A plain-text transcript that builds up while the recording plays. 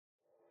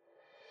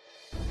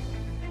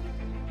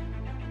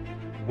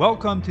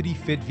Welcome to the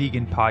Fit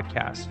Vegan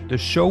Podcast, the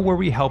show where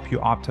we help you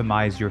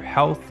optimize your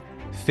health,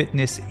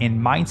 fitness, and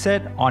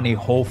mindset on a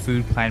whole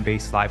food,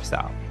 plant-based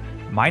lifestyle.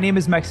 My name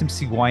is Maxime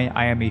Sigouin.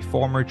 I am a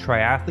former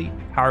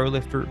triathlete,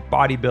 powerlifter,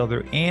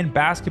 bodybuilder, and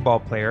basketball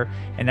player,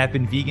 and I've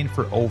been vegan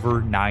for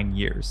over 9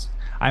 years.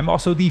 I'm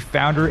also the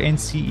founder and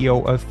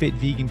CEO of Fit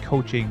Vegan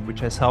Coaching,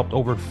 which has helped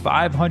over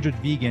 500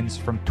 vegans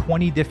from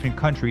 20 different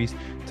countries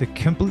to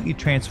completely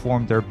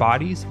transform their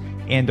bodies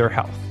and their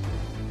health.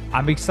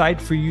 I'm excited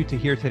for you to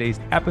hear today's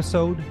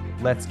episode.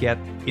 Let's get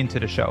into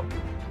the show.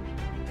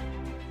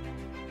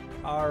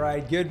 All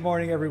right. Good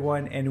morning,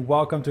 everyone, and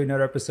welcome to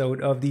another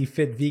episode of the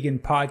Fit Vegan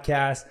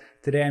Podcast.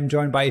 Today, I'm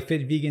joined by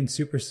Fit Vegan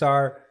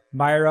superstar,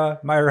 Mira.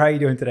 Mira, how are you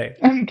doing today?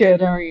 I'm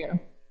good. How are you?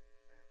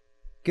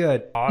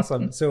 Good.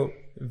 Awesome. So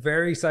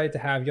very excited to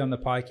have you on the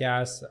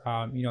podcast.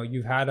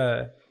 You've had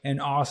an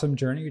awesome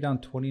journey. You're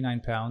down 29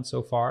 pounds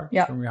so far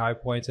from your high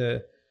point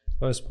to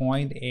lowest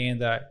point,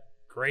 and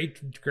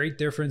great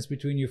difference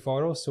between your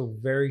photos. So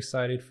very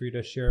excited for you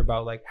to share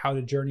about like how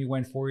the journey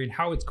went for you and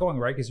how it's going,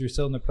 right? Because you're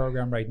still in the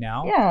program right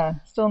now. Yeah,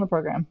 still in the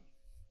program.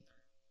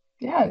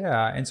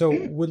 Yeah. And so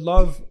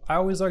I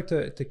always like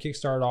to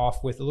kickstart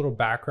off with a little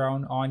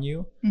background on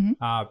you,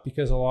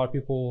 because a lot of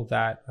people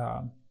that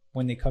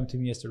when they come to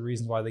me as the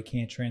reason why they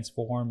can't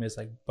transform is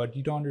like, but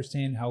you don't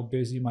understand how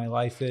busy my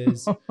life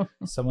is.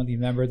 Some of the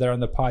members that are on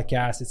the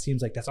podcast, it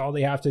seems like that's all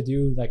they have to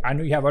do. Like, I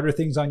know you have other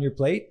things on your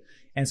plate.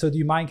 And so do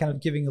you mind kind of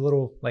giving a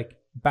little like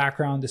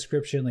background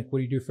description, like what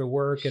do you do for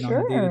work and on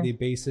a day-to-day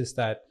basis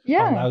that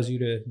allows you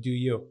to do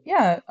you?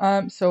 Yeah.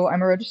 So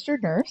I'm a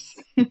registered nurse.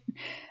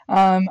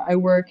 I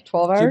work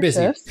 12-hour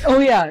shifts. Oh,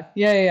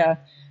 yeah.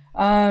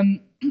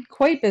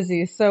 Quite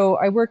busy. So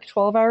I work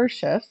 12-hour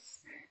shifts.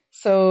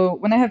 So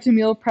when I have to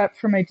meal prep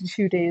for my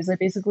 2 days, I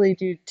basically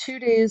do 2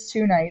 days,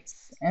 2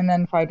 nights, and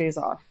then 5 days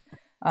off.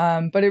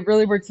 But it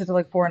really works into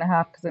like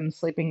 4.5 because I'm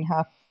sleeping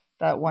half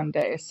that one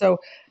day. So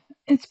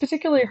it's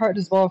particularly hard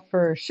as well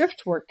for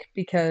shift work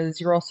because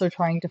you're also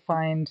trying to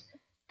find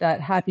that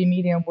happy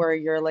medium where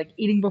you're like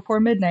eating before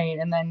midnight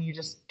and then you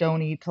just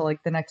don't eat till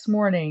like the next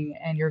morning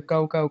and you're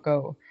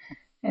go.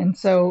 And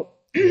so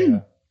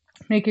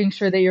making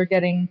sure that you're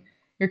getting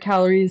your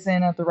calories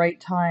in at the right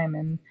time.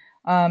 And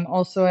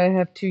also I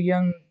have 2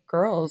 young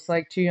girls,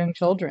 like 2 young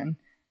children,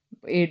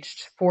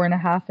 aged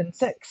 4.5 and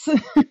 6.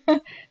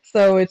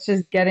 So it's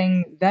just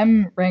getting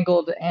them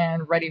wrangled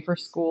and ready for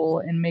school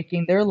and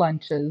making their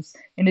lunches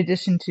in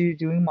addition to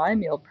doing my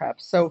meal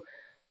prep. So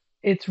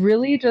it's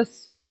really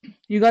just,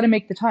 you got to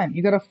make the time.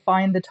 You got to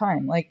find the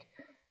time. Like,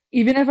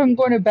 even if I'm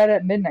going to bed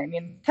at midnight, I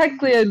mean,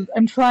 technically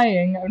I'm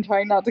trying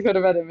not to go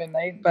to bed at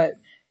midnight, but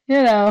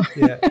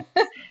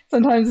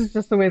sometimes it's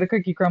just the way the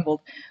cookie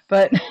crumbled.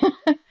 But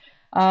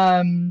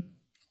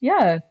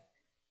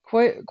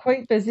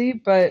quite busy,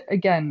 but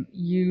again,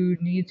 you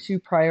need to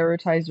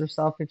prioritize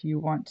yourself if you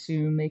want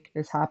to make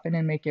this happen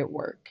and make it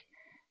work,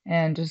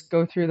 and just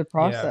go through the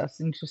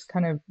process and just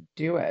kind of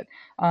do it.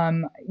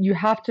 You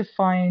have to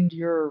find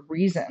your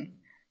reason,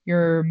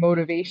 your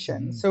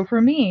motivation. So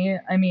for me,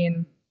 I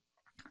mean,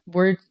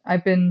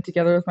 I've been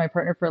together with my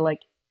partner for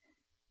like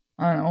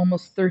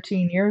almost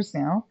 13 years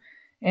now,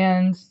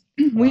 and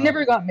we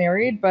never got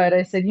married, but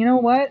I said, you know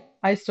what?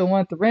 I still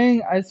want the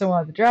ring. I still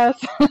want the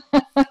dress.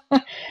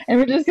 And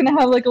we're just going to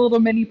have like a little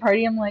mini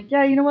party. I'm like,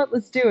 yeah, you know what?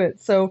 Let's do it.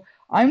 So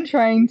I'm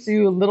trying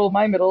to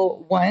my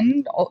middle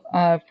one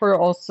for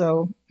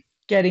also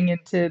getting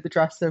into the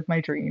dress of my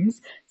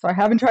dreams. So I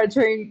haven't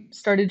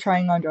started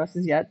trying on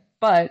dresses yet.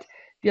 But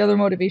the other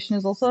motivation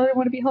is also I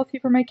want to be healthy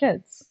for my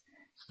kids,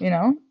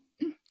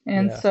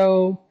 And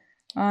so,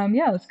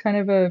 it's kind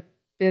of a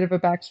bit of a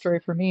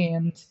backstory for me.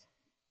 And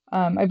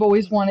I've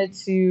always wanted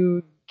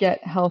to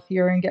get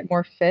healthier and get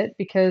more fit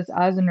because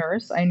as a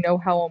nurse, I know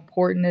how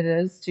important it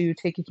is to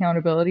take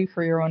accountability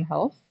for your own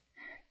health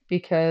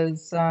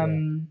because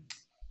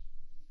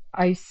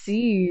I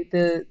see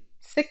the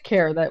sick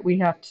care that we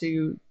have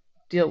to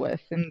deal with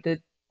and the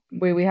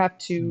way we have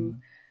to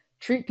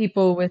treat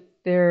people with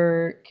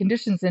their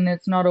conditions, and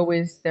it's not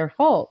always their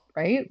fault,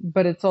 right?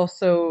 But it's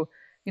also,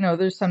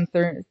 there's some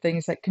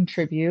things that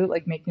contribute,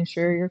 like making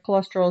sure your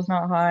cholesterol is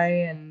not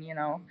high and,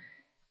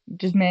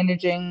 just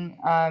managing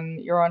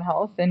your own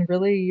health, and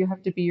really you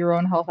have to be your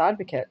own health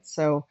advocate.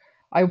 So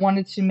I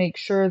wanted to make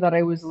sure that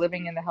I was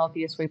living in the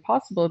healthiest way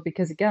possible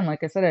because, again,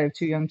 like I said, I have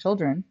 2 young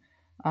children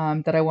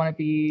that I want to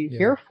be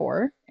here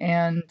for,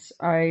 and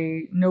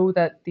I know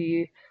that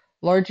the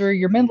larger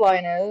your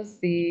midline is,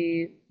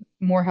 the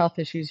more health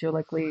issues you're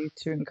likely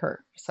to incur.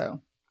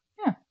 So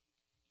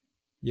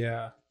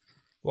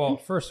well,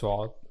 first of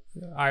all,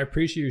 I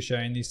appreciate you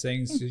sharing these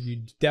things.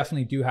 You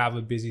definitely do have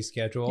a busy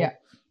schedule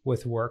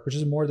with work, which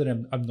is more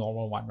than a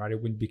normal one, right? It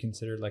wouldn't be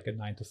considered like a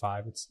 9 to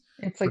 5. It's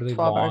like really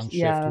 12 long hours.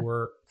 Shift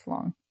work. It's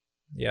long.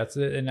 Yeah,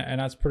 and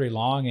that's pretty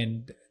long.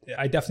 And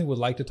I definitely would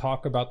like to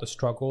talk about the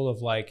struggle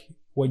of like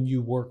when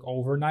you work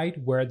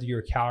overnight, where do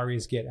your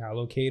calories get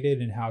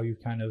allocated and how you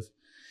kind of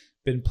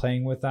been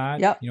playing with that.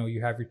 Yep.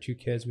 You have your two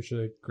kids, which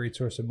are a great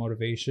source of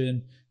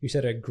motivation. You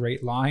said a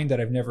great line that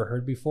I've never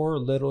heard before: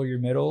 "Little your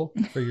middle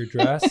for your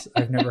dress."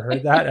 I've never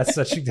heard that.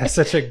 That's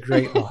such a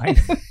great line.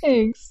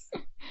 Thanks.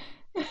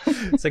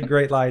 It's a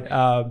great line.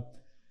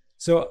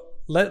 So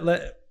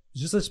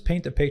let's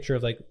paint a picture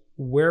of like,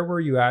 where were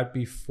you at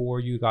before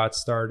you got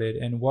started,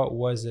 and what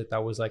was it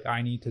that was like,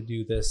 I need to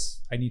do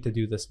this. I need to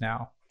do this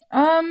now.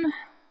 Um,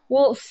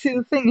 well, see,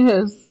 the thing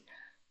is,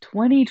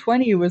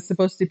 2020 was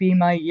supposed to be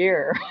my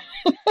year,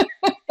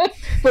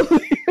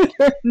 believe it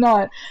or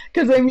not.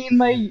 Because I mean,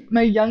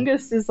 my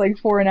youngest is like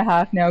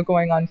 4.5 now,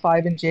 going on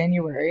 5 in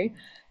January,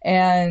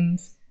 and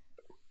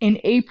in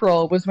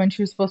April was when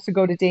she was supposed to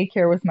go to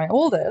daycare with my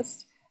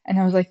oldest. And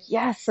I was like,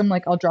 yes, I'm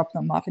like, I'll drop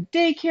them off at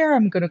daycare.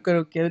 I'm going to go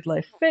to Good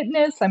Life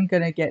Fitness. I'm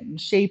going to get in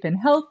shape and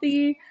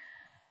healthy.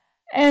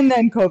 And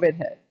then COVID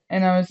hit.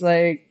 And I was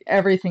like,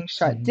 everything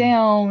shut Mm-hmm.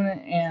 down.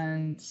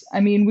 And I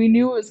mean, we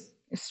knew it was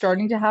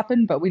starting to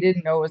happen, but we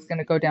didn't know it was going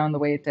to go down the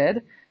way it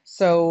did.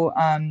 So,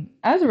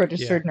 as a Yeah.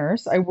 registered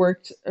nurse, I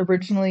worked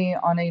originally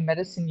on a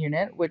medicine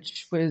unit,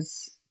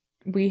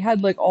 we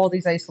had like all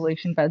these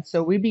isolation beds.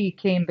 So we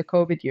became the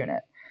COVID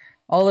unit.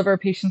 All of our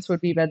patients would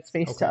be bed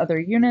spaced to Okay. other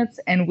units,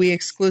 and we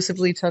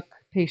exclusively took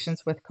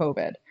patients with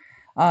COVID.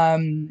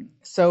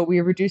 So we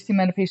reduced the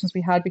amount of patients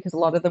we had because a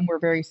lot of them were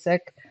very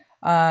sick.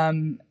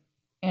 Um,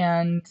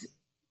 and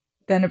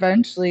then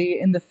eventually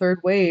in the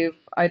third wave,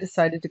 I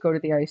decided to go to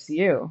the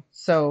ICU.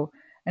 So,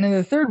 and in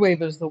the third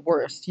wave, it was the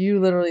worst. You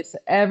literally,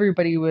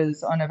 everybody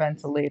was on a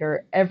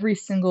ventilator. Every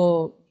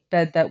single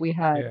bed that we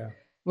had Yeah.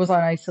 was on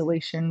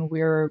isolation.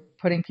 We were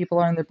putting people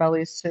on their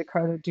bellies to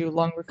kind of do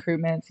lung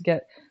recruitment to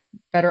get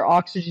better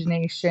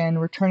oxygenation.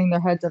 We're turning their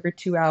heads every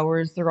 2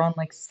 hours. They're on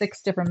like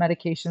 6 different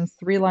medications,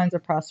 3 lines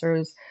of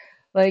pressors.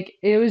 Like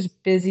it was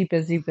busy,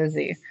 busy,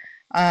 busy.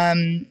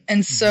 And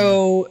Mm-hmm.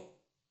 so,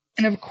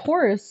 and of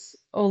course,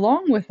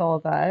 along with all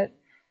that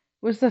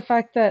was the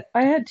fact that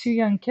I had 2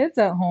 young kids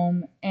at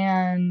home,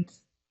 and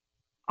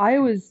I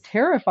was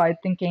terrified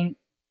thinking,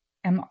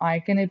 am I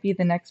going to be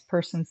the next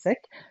person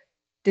sick?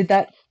 Did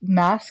that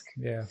mask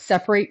Yeah.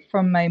 separate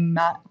from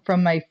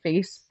from my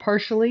face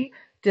partially?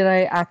 Did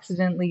I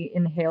accidentally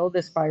inhale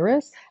this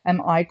virus?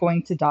 Am I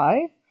going to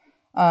die?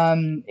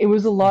 It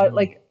was a lot. Mm-hmm.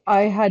 Like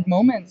I had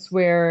moments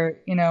where,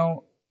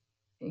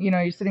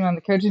 you're sitting on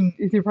the couch and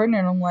with your partner,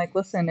 and I'm like,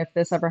 listen, if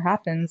this ever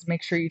happens,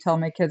 make sure you tell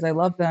my kids I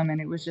love them. And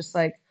it was just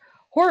like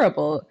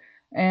horrible.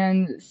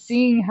 And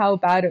seeing how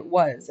bad it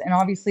was, and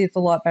obviously it's a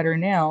lot better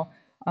now,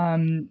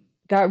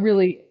 that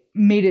really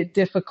made it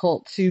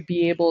difficult to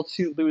be able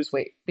to lose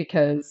weight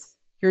because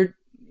you're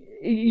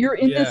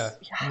in Yeah. this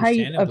height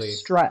of Understandably.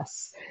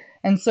 stress.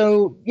 And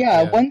so,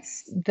 yeah, Yeah.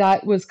 once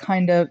that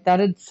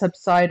had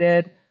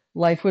subsided,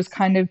 life was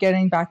kind of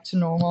getting back to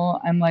normal.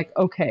 I'm like,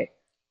 okay,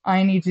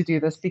 I need to do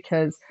this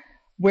because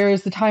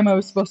whereas the time I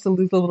was supposed to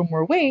lose a little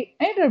more weight,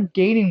 I ended up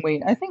gaining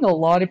weight. I think a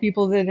lot of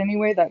people did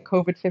anyway, that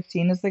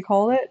COVID-15 as they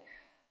call it.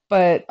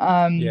 But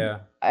Yeah.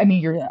 I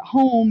mean, you're at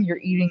home, you're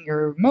eating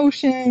your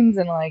emotions,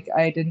 and like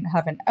I didn't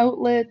have an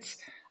outlet.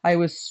 I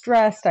was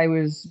stressed, I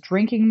was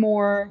drinking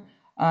more.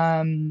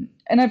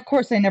 And of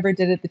course, I never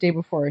did it the day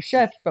before a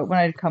shift, but when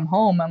I'd come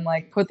home, I'm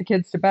like, put the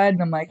kids to bed,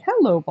 and I'm like,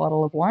 hello,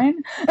 bottle of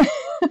wine.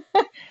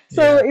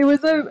 So Yeah. it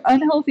was an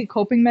unhealthy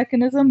coping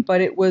mechanism, but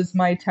it was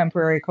my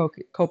temporary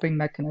coping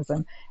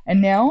mechanism.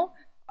 And now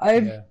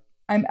I've Yeah.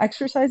 I'm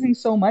exercising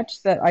so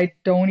much that I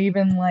don't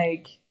even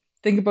like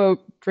think about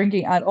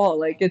drinking at all.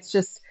 Like it's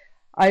just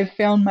I've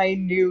found my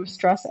new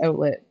stress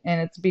outlet,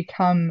 and it's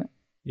become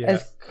Yeah.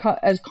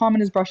 as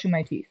common as brushing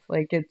my teeth.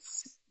 Like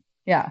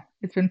yeah,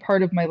 it's been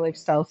part of my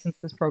lifestyle since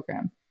this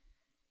program.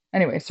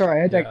 Anyway, sorry,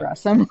 I Yeah.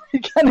 digress. I'm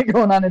kind of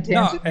going on a No,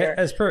 tangent here,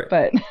 as per,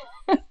 but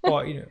well,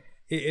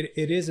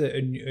 it is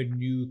a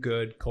new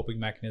good coping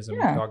mechanism. We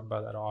yeah, talk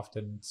about that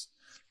often. It's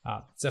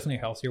definitely a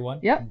healthier one.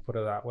 yep, Let me put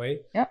it that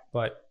way. yep,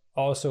 But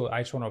also,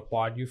 I just want to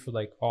applaud you for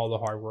like all the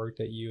hard work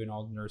that you and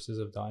all the nurses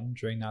have done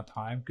during that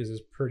time, because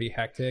it's pretty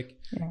hectic,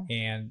 yeah,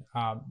 and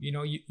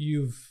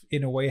you've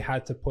in a way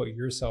had to put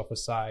yourself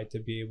aside to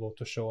be able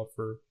to show up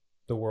for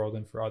the world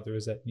and for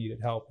others that needed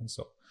help, and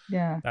so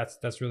yeah,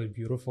 that's really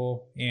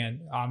beautiful.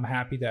 And I'm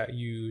happy that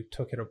you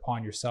took it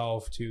upon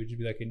yourself to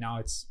be like, "Okay, now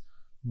it's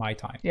my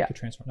time yeah. to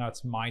transform. Now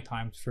it's my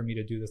time for me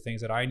to do the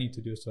things that I need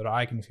to do so that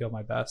I can feel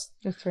my best."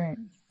 That's right.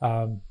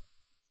 um,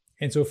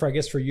 and so, I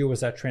guess for you,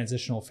 was that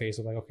transitional phase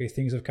of like, okay,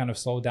 things have kind of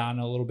slowed down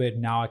a little bit,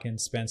 now I can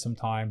spend some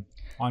time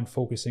on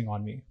focusing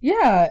on me.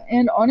 Yeah,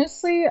 and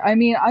honestly, I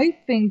mean, I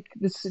think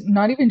this,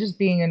 not even just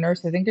being a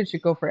nurse, I think it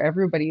should go for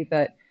everybody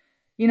that,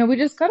 we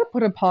just got to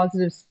put a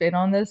positive spin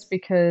on this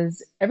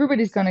because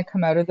everybody's going to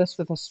come out of this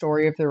with a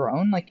story of their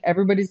own. Like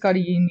everybody's got a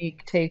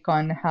unique take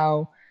on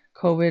how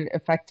COVID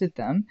affected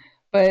them.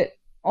 But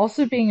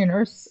also being a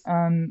nurse,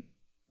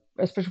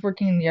 especially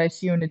working in the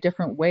ICU in a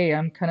different way,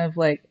 I'm kind of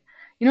like,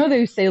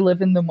 they say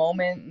live in the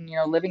moment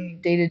and,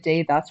 living day to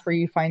day, that's where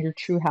you find your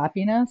true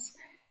happiness.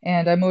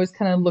 and I'm always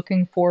kind of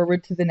looking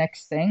forward to the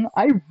next thing.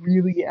 I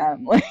really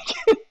am. Like,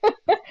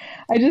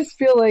 I just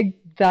feel like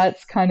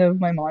that's kind of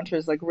my mantra,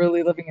 is like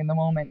really living in the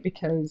moment,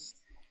 because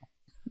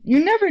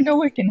you never know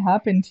what can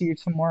happen to you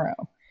tomorrow,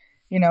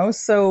 you know?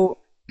 So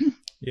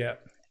Yeah.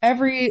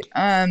 every,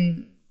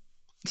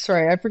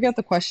 sorry, I forgot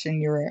the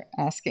question you were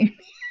asking.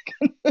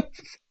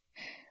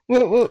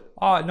 What,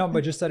 No,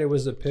 but just that it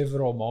was a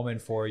pivotal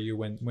moment for you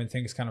when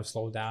things kind of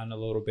slowed down a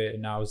little bit,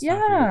 and now it's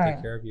time for you to take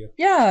yeah. care of you.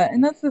 Yeah.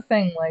 And that's the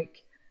thing.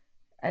 Like,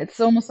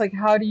 it's almost like,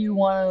 how do you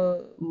want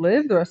to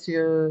live the rest of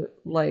your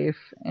life?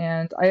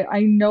 And I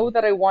know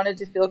that I wanted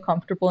to feel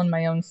comfortable in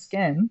my own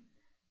skin,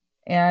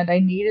 and I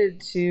needed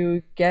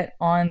to get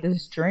on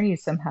this journey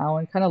somehow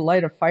and kind of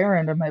light a fire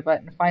under my butt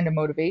and find a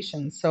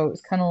motivation. So it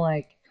was kind of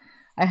like,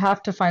 I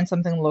have to find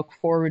something to look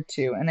forward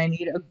to, and I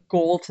need a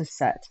goal to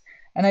set.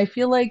 And I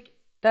feel like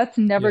that's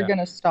never Yeah. going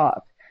to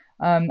stop.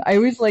 I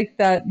always like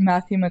that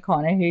Matthew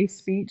McConaughey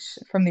speech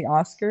from the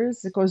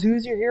Oscars. It goes,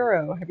 "Who's your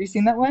hero?" Have you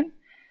seen that one?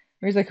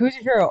 Where he's like, "Who's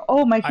your hero?"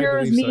 "Oh, my I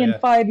hero is believe so, me in yeah.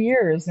 5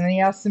 years." And then he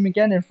asks him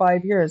again in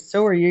 5 years,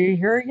 "So are you your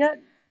hero yet?"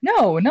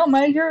 "No, no,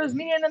 my hero is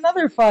me in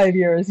another 5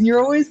 years." And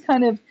you're always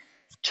kind of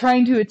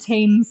trying to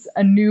attain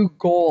a new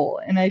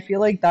goal. And I feel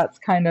like that's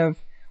kind of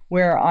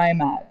where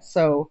I'm at.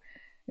 So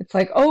it's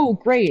like, oh,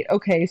 great.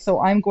 Okay, so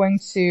I'm going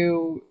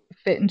to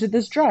fit into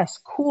this dress.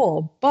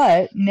 Cool.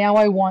 But now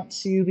I want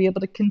to be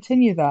able to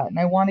continue that. And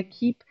I want to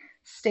keep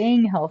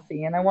staying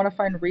healthy. And I want to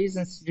find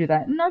reasons to do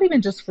that. And not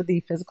even just for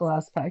the physical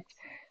aspect,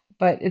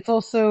 but it's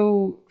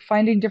also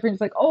finding different,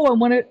 like, oh, I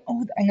want to,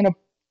 oh, I'm going to,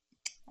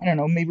 I don't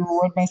know, maybe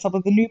reward myself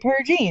with a new pair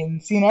of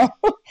jeans, you know?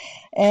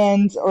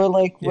 And, or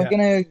like, we're Yeah.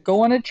 gonna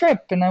go on a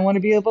trip and I want to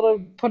be able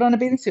to put on a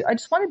bathing suit. I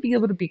just want to be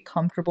able to be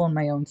comfortable in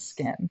my own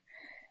skin.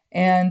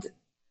 And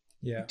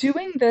Yeah.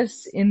 doing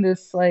this in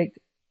this, like,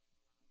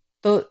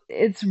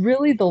 it's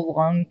really the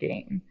long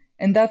game.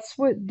 And that's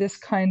what this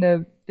kind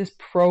of, this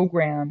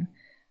program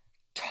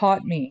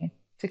taught me,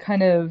 to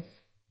kind of,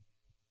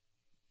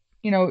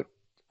 you know,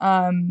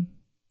 um,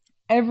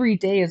 every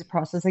day is a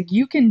process. Like,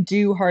 you can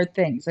do hard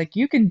things. Like,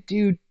 you can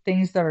do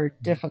things that are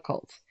Mhm.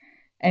 difficult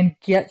and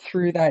get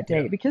through that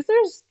Yeah. day, because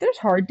there's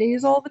hard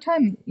days all the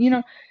time. You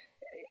know,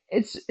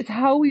 it's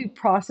how we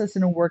process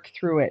and work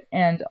through it.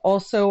 And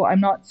also,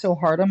 I'm not so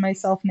hard on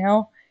myself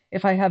now.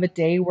 If I have a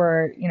day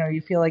where, you know,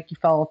 you feel like you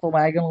fell off the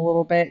wagon a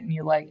little bit and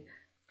you like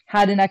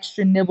had an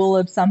extra nibble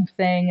of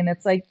something, and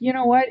it's like, you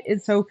know what?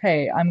 It's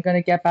okay. I'm going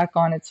to get back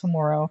on it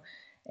tomorrow.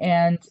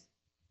 And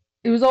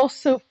it was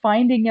also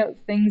finding out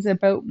things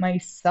about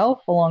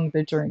myself along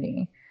the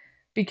journey,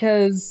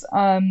 because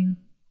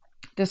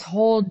this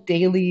whole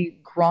daily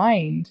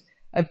grind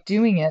of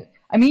doing it.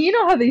 I mean, you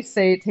know how they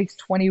say it takes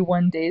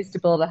 21 days to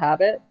build a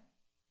habit?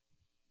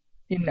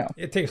 You know.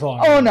 It takes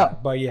longer Oh than no.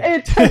 that, but yeah.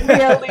 It took me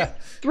at least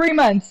 3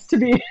 months to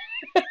be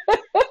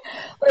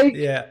like,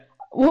 Yeah.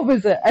 what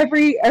was it?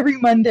 Every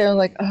Monday I'm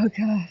like, oh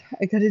God,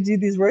 I gotta do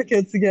these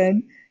workouts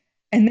again.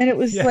 And then it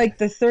was Yeah. like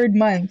the third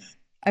month,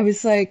 I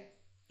was like,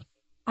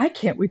 I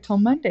can't wait till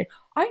Monday.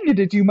 I need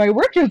to do my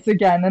workouts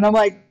again. And I'm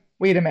like,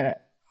 wait a minute.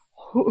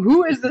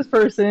 Who is this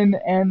person?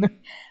 And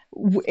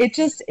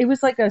it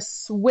was like a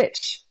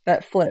switch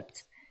that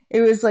flipped.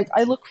 It was like,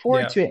 I look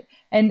forward Yeah. to it.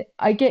 And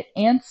I get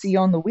antsy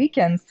on the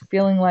weekends,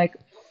 feeling like,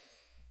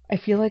 I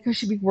feel like I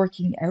should be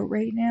working out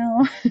right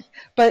now.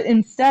 But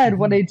instead,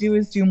 what Hmm. I do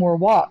is do more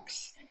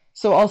walks.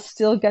 So I'll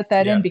still get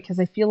that in, Yeah. because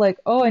I feel like,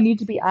 oh, I need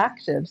to be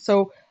active.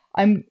 So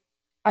I'm,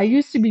 I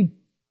used to be,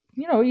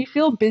 you know, you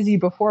feel busy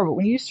before, but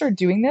when you start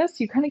doing this,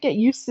 you kind of get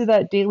used to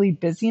that daily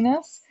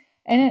busyness,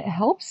 and it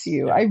helps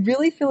you. I Yeah.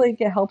 really feel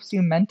like it helps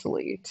you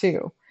mentally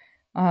too.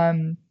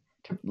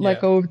 To let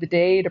Yeah. go of the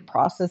day, to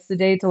process the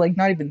day, to like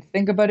not even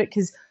think about it.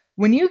 Because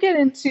when you get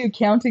into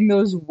counting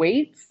those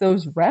weights,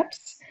 those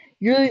reps,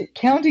 you're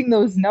counting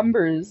those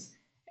numbers,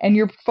 and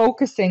you're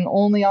focusing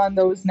only on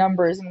those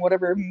numbers and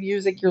whatever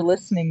music you're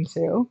listening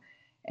to.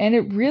 And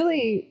it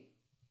really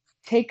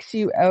takes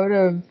you out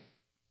of,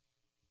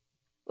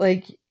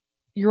 like,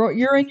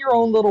 you're in your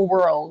own little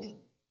world.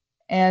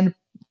 And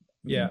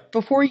Yeah.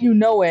 before you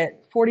know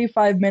it,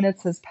 45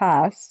 minutes has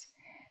passed.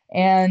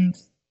 And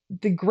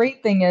the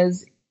great thing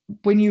is,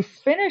 when you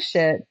finish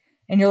it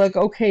and you're like,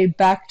 okay,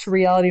 back to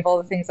reality of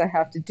all the things I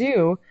have to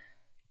do,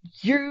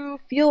 you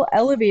feel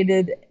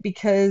elevated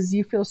because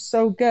you feel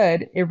so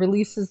good. It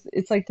releases,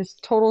 it's like this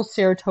total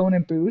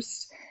serotonin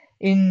boost,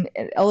 in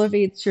it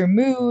elevates your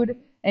mood.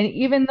 And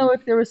even though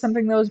if there was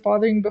something that was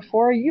bothering you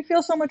before, you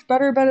feel so much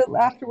better about it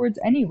afterwards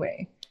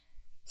anyway.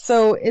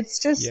 So it's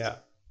just, Yeah.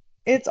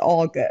 it's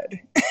all good.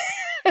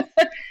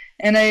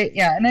 And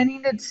I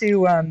needed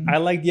to, I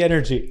like the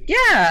energy.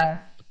 yeah,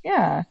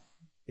 yeah,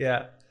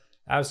 Yeah.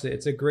 Absolutely.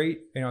 It's a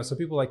great, some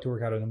people like to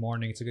work out in the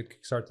morning. It's a good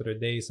start to their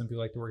day. Some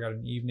people like to work out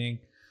in the evening.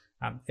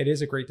 It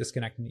is a great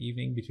disconnect in the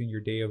evening between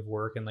your day of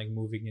work and like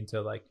moving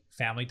into like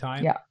family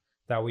time. yeah,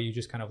 That way you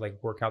just kind of like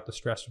work out the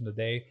stress from the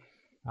day.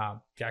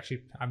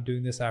 Actually, I'm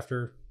doing this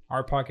after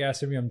our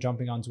podcast interview. I'm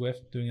jumping on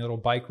Zwift, doing a little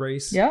bike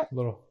race, yeah. a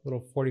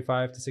little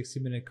 45 to 60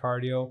 minute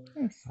cardio.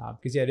 Nice.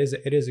 Because yeah,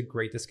 it is a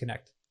great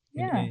disconnect.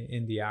 Yeah.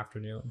 in the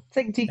afternoon. It's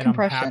like And I'm happy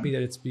decompression.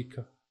 that it's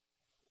become,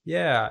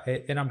 yeah,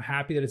 and I'm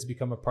happy that it's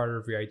become a part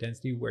of your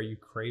identity where you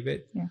crave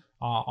it Yeah.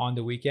 on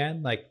the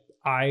weekend. Like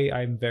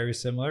I'm very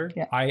similar.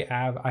 Yeah. I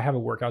have a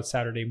workout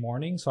Saturday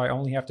morning, so I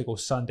only have to go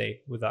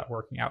Sunday without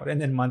working out,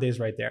 and then Monday's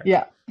right there.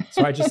 Yeah.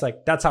 So I just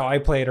like that's how I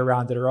play it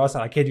around it, or else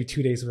I can't do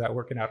 2 days without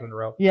working out in a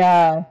row.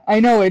 Yeah. I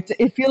know it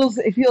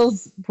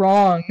feels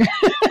wrong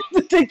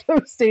to take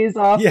those days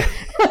off. Yeah,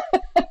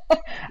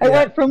 I yeah.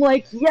 went from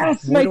like, It's like,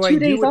 yes, what my do I two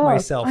do days with off. I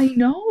myself?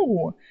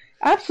 know.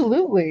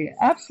 Absolutely.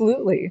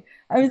 Absolutely.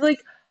 I was like,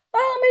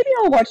 oh, maybe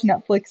I'll watch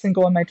Netflix and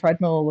go on my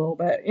treadmill a little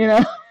bit, you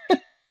know?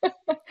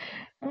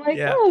 I'm like,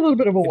 Yeah, oh, a little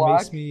bit of a it makes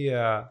walk. me.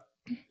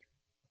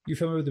 You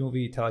familiar with the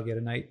movie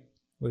Talladega Night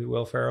with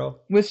Will Ferrell?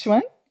 Which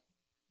one?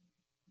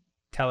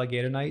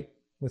 Talladega Night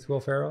with Will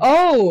Ferrell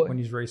Oh, when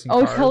he's racing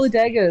oh, cars.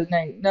 Talladega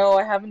Night. No,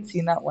 I haven't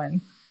seen that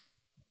one.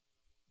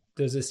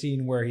 There's a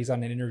scene where he's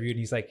on an interview and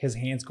he's like, his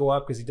hands go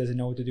up because he doesn't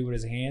know what to do with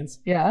his hands.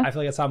 Yeah. I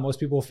feel like that's how most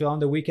people feel on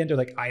the weekend. They're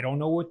like, I don't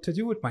know what to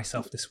do with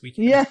myself this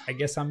weekend. Yeah. I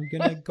guess I'm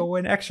gonna go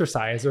and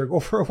exercise or go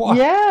for a walk.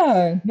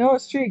 Yeah. No,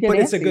 it's true. You get But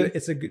antsy.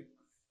 it's a good,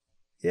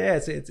 yeah,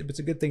 it's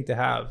a good thing to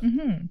have.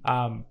 Hmm.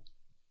 Um,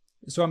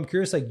 so I'm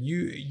curious, like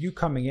you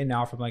coming in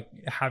now from like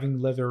having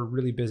lived a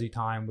really busy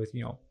time with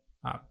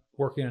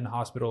working in a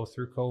hospital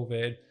through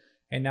COVID,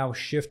 and now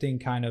shifting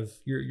kind of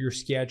your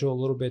schedule a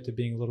little bit to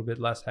being a little bit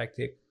less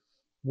hectic.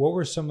 What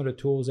were some of the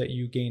tools that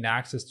you gained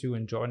access to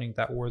in joining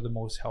that were the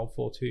most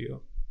helpful to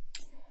you?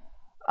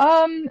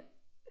 Um,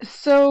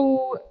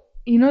 so,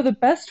 the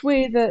best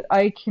way that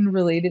I can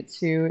relate it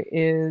to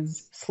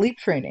is sleep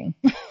training.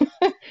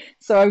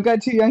 So I've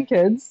got two young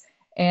kids,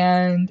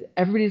 and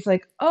everybody's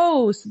like,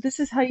 "Oh, so this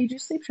is how you do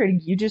sleep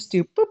training. You just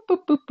do boop,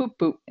 boop, boop, boop,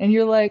 boop." And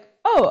you're like,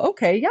 "Oh,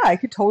 okay, yeah, I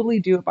could totally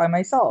do it by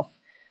myself."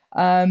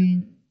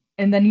 Um,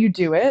 and then you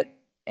do it,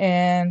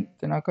 and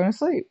they're not going to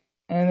sleep.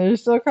 And they're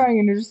still crying,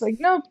 and you're just like,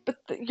 "No," but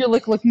you're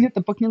like looking at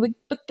the book, and you're like,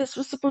 "But this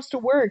was supposed to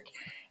work."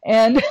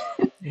 And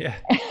Yeah.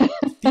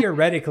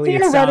 Theoretically,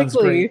 it sounds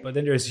great, theoretically, but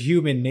then there's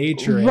human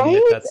nature in it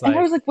right? that's And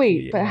I was like, like,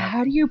 wait, but yeah,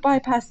 how do you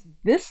bypass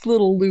this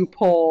little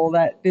loophole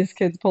that this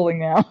kid's pulling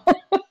now?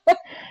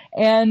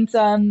 And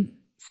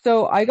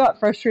so I got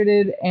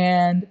frustrated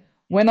and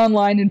went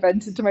online and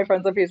vented to my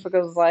friends on Facebook.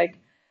 I was like,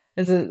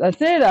 that's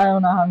it. I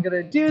don't know how I'm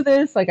gonna do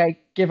this. Like, I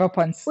give up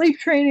on sleep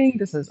training.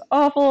 This is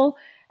awful.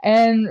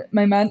 And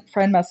my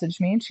friend messaged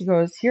me and she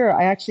goes, here,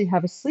 I actually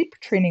have a sleep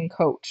training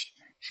coach.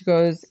 She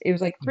goes, it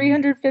was like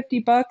mm,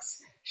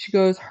 $350. She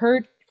goes,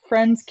 her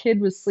friend's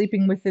kid was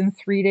sleeping within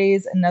 3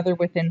 days, another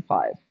within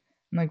five.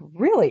 I'm like,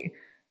 really?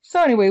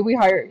 So anyway, we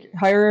hire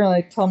her, and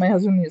I tell my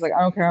husband, he's like, I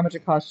don't care how much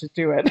it costs, just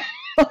do it.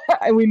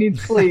 We need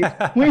sleep.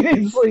 We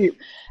need sleep.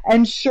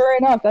 And sure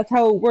enough, that's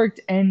how it worked.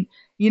 And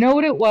you know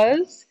what it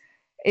was?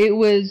 It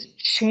was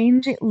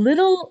changing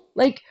little,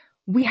 like,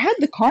 we had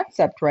the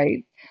concept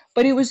right,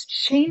 but it was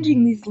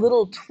changing mm, these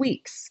little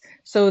tweaks.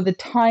 So the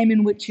time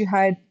in which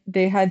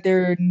they had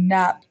their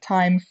nap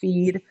time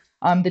feed,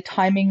 the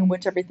timing in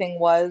which everything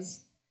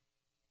was.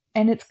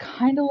 And it's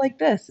kind of like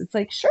this. It's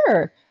like,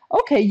 sure,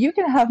 okay, you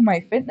can have my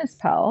fitness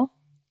pal,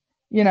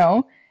 you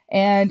know,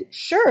 and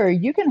sure,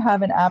 you can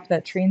have an app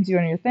that trains you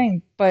on your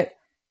thing, but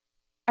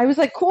I was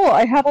like, cool,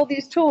 I have all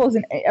these tools,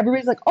 and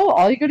everybody's like, oh,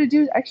 all you got to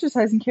do is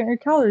exercise and count your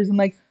calories. I'm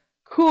like,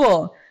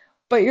 cool.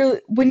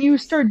 But when you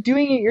start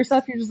doing it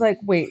yourself, you're just like,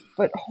 wait,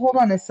 but hold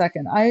on a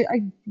second. I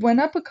went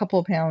up a couple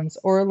of pounds,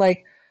 or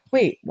like,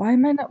 wait, why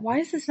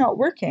is this not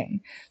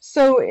working?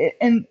 So,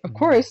 and of mm,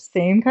 course,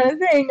 same kind of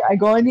thing. I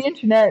go on the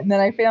internet and then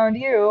I found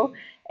you,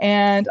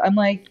 and I'm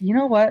like, you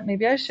know what?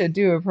 Maybe I should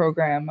do a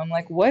program. I'm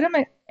like, what am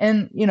I?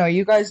 And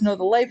you guys know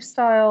the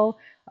lifestyle,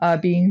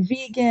 being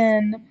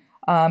vegan,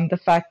 the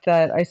fact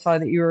that I saw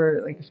that you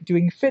were like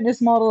doing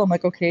fitness model. I'm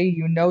like, okay,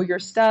 you know your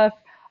stuff.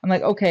 I'm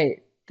like,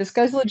 okay, this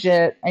guy's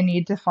legit. I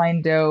need to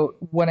find out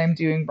what I'm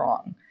doing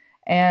wrong.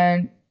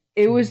 And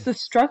it was mm, the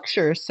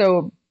structure.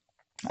 So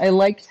I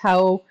liked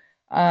how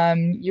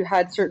you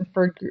had certain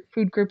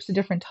food groups at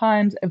different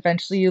times.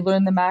 Eventually, you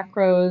learn the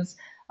macros,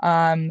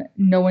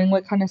 knowing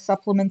what kind of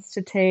supplements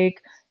to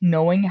take,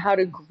 knowing how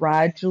to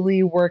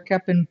gradually work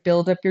up and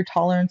build up your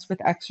tolerance with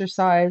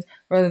exercise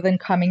rather than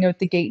coming out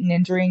the gate and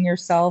injuring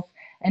yourself,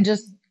 and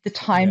just the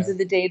times yeah. of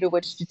the day to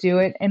which to do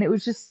it. And it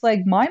was just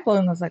like mind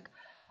blowing. I was like,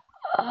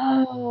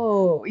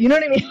 oh, you know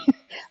what I mean?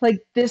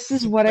 Like, this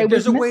is what I Like,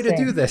 there's was a way to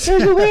do missing. this.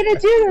 There's a way to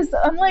do this.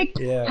 I'm like,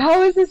 Yeah.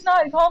 how is this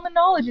not common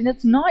knowledge? And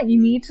it's not.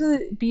 You need to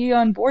be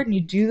on board and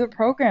you do the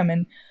program.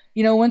 And,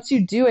 once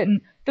you do it,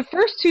 and the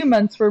first 2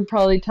 months were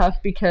probably tough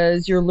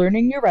because you're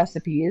learning your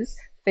recipes,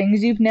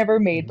 things you've never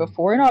made Mm,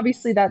 before. And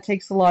obviously, that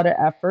takes a lot of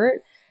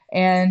effort.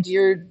 And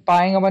you're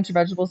buying a bunch of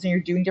vegetables and you're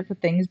doing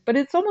different things. But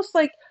it's almost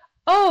like,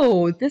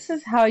 oh, this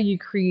is how you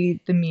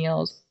create the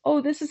meals.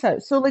 Oh, this is how.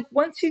 So, like,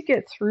 once you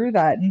get through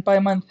that, and by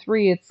month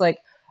three, it's like,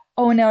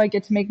 oh, now I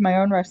get to make my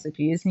own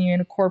recipes, and you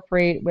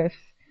incorporate with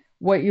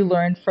what you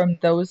learned from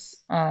those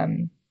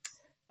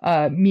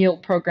meal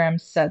program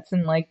sets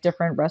and like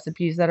different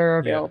recipes that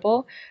are yeah.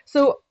 available.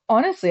 So,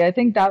 honestly, I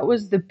think that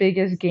was the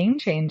biggest game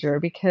changer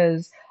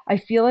because I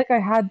feel like I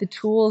had the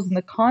tools and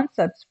the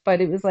concepts,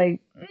 but it was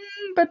like,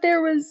 but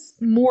there was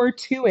more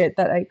to it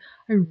that I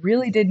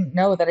really didn't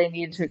know that I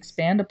needed to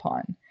expand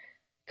upon.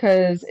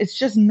 Because it's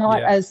just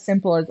not Yeah. as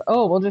simple as,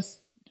 oh, we'll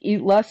just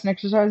eat less and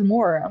exercise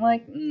more. I'm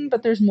like,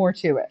 but there's more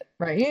to it,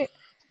 right?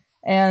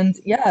 And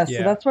yeah, so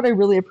Yeah. that's what I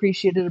really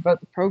appreciated about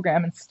the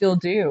program and still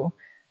do.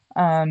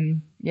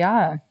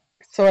 Yeah.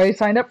 So I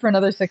signed up for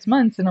another 6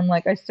 months and I'm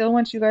like, I still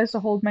want you guys to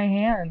hold my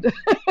hand.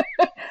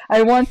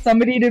 I want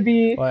somebody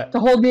Well, to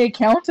hold me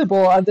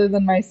accountable other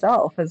than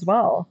myself as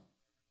well.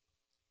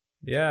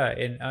 yeah,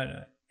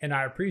 and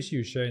I appreciate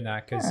you sharing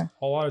that because Yeah.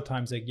 a lot of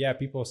times, like, yeah,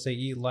 people say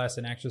eat less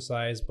and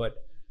exercise,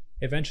 but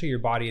eventually your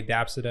body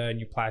adapts to that and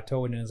you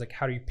plateau, and it's like,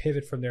 how do you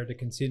pivot from there to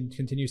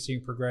continue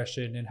seeing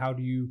progression, and how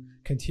do you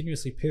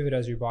continuously pivot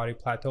as your body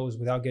plateaus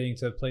without getting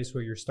to a place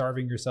where you're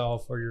starving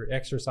yourself or you're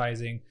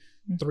exercising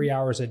Mhm. 3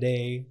 hours a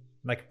day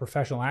like a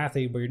professional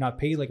athlete, but you're not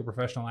paid like a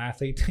professional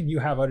athlete, and you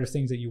have other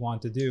things that you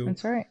want to do.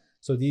 That's right.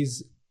 So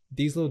these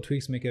little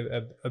tweaks make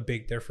a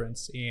big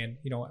difference. And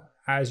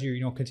as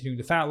you're continuing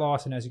the fat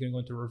loss and as you're going to go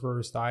into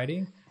reverse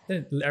dieting,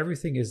 then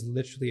everything is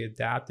literally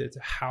adapted to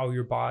how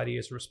your body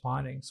is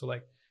responding. So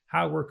like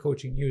how we're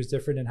coaching you is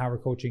different than how we're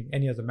coaching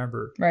any other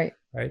member, Right.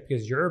 right?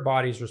 Because your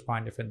body's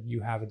responding different.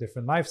 You have a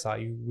different lifestyle.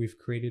 We've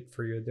created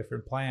for you a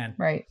different plan.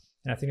 Right.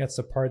 And I think that's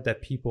the part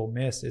that people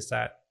miss, is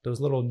that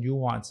those little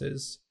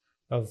nuances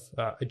of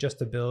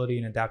adjustability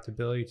and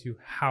adaptability to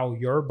how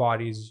your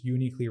body's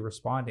uniquely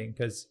responding.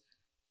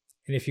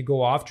 And if you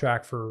go off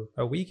track for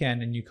a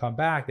weekend and you come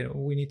back, then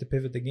we need to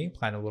pivot the game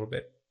plan a little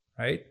bit,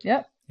 right?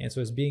 Yep. And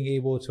so it's being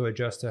able to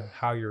adjust to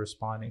how you're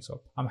responding.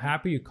 So I'm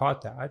happy you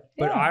caught that.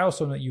 But Yeah. I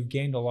also know that you've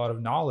gained a lot of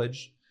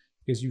knowledge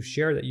because you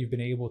share that you've been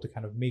able to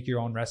kind of make your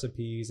own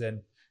recipes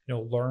and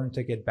learn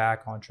to get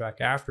back on track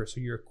after. So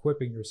you're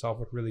equipping yourself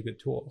with really good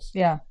tools.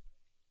 Yeah.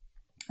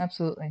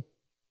 Absolutely.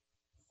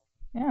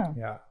 Yeah.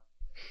 Yeah.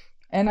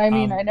 And I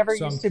mean, I never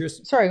So I'm used to.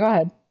 curious. Sorry, go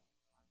ahead.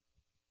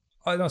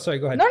 Oh no, sorry.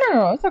 Go ahead. No, no,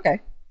 no, it's okay.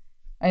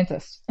 I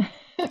insist.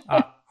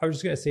 I was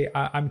just gonna say,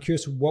 I'm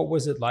curious, what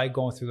was it like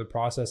going through the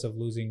process of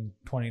losing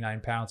 29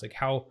 pounds? Like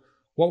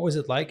what was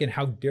it like, and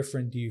how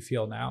different do you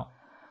feel now?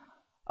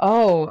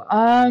 Oh,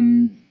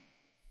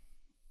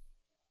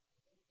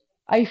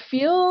 I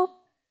feel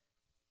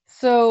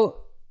so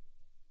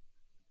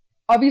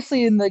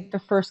obviously in like the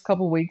first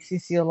couple weeks you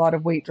see a lot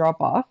of weight drop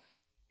off.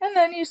 And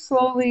then you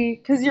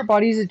slowly, because your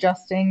body's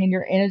adjusting and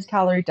you're in a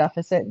calorie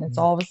deficit and it's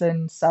Mm. all of a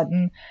sudden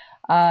sudden.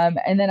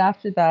 And then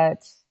after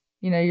that,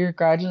 you're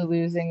gradually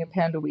losing a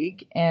pound a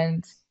week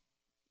and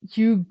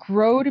you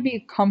grow to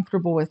be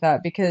comfortable with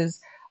that because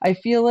I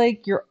feel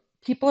like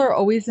people are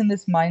always in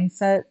this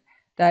mindset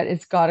that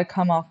it's got to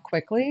come off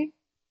quickly.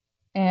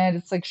 And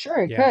it's like, sure,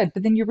 it Yeah. could,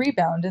 but then you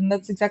rebound, and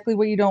that's exactly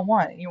what you don't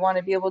want. You want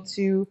to be able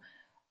to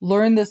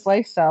learn this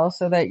lifestyle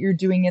so that you're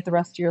doing it the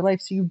rest of your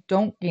life so you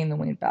don't gain the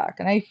weight back.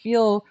 And I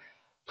feel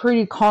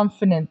pretty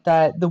confident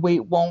that the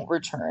weight won't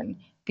return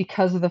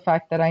because of the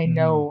fact that I Hmm.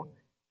 know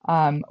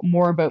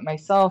more about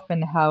myself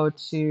and how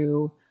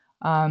to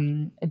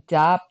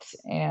adapt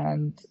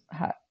and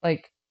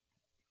like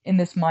in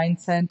this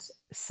mindset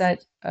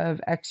set of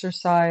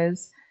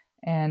exercise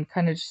and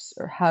kind of just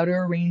or how to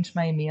arrange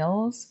my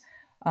meals.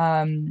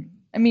 I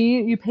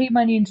mean, you pay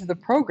money into the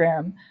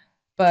program,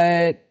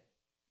 but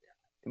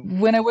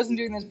when I wasn't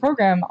doing this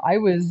program, I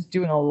was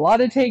doing a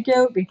lot of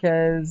takeout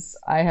because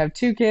I have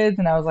two kids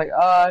and I was like,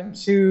 oh, I'm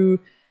too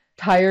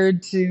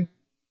tired to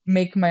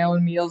make my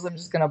own meals. I'm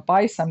just gonna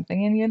buy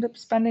something. And you end up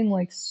spending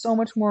like so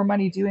much more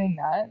money doing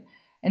that.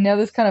 And now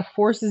this kind of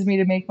forces me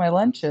to make my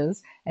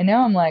lunches. And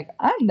now I'm like,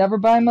 I'm never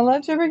buying my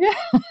lunch ever again.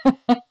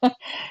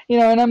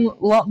 And I'm a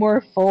lot more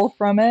full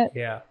from it.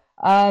 Yeah.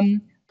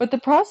 But the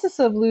process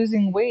of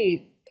losing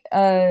weight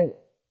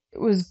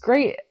was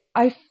great.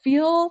 I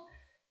feel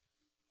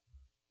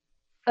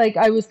like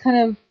I was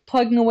kind of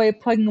plugging away,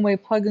 plugging away,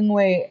 plugging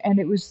away, and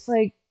it was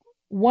like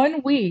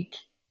one week,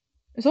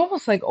 it was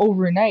almost like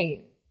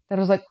overnight that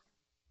I was like,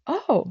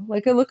 oh,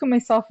 like I look at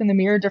myself in the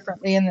mirror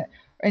differently,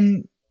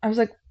 and I was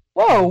like,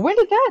 whoa, Mm. when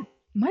did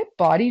my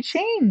body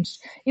change?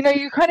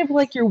 You kind of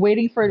like you're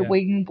waiting for it, Yeah.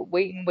 waiting,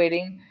 waiting,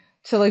 waiting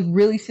to like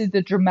really see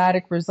the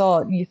dramatic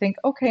result, and you think,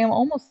 okay, I'm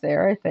almost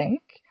there, I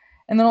think.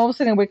 And then all of a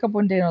sudden I wake up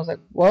one day and I was like,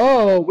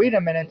 whoa, wait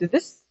a minute,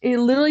 it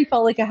literally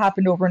felt like it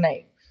happened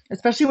overnight,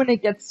 especially when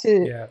it gets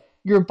to Yeah.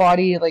 your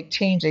body like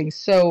changing.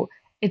 So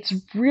it's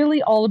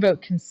really all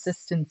about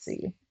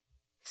consistency.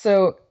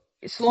 So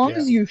as long Yeah.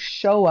 as you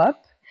show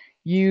up,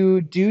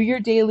 you do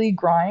your daily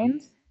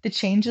grind, the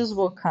changes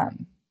will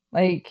come.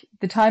 Like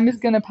the time is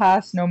going to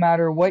pass no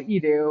matter what you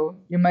do.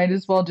 You might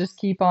as well just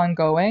keep on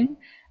going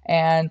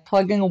and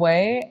plugging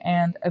away,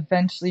 and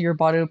eventually your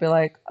body will be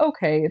like,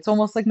 okay, it's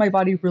almost like my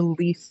body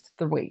released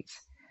the weight.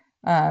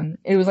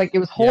 It was like it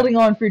was Yeah. holding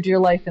on for dear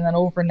life, and then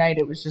overnight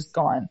it was just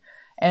gone.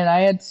 And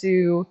I had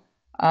to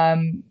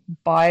um,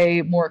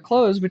 buy more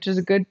clothes, which is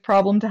a good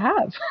problem to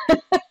have.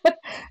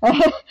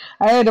 I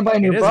had to buy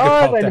It new is a good bras, I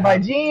problem had to to buy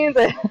have. jeans.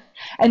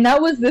 And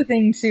that was the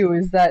thing too,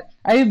 is that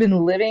I have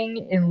been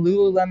living in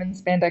Lululemon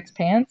spandex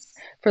pants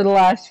for the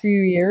last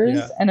few years.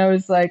 Yeah. And I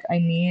was like,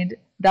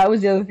 that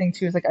was the other thing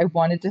too, is like I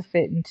wanted to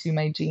fit into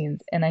my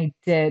jeans and I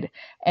did.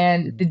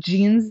 And the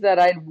jeans that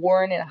I'd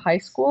worn in high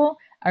school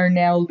are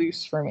now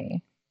loose for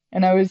me.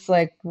 And I was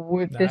like,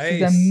 this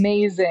is Nice.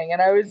 amazing. And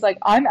I was like,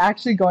 I'm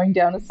actually going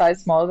down a size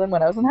smaller than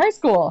when I was in high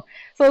school.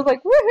 So I was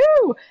like,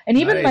 woohoo. And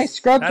even my Nice.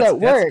 scrubs That's at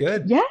that's work.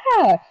 good.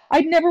 Yeah.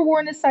 I'd never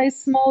worn a size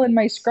small in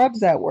my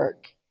scrubs at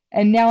work.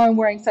 And now I'm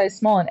wearing size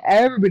small and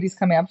everybody's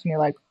coming up to me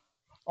like,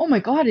 oh my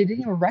God, I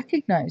didn't even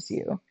recognize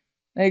you.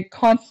 Like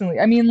constantly.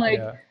 I mean, like,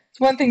 Yeah. it's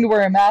one thing to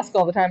wear a mask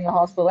all the time in the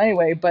hospital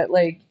anyway, but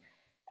like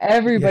Yeah.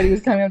 everybody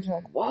was coming up to me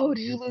like, whoa,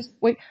 did you lose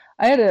weight?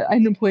 I had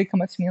an employee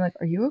come up to me like,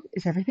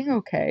 is everything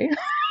okay?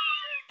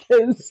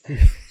 Because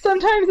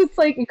sometimes it's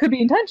like it could be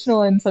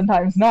intentional and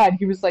sometimes not.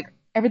 He was like,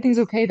 everything's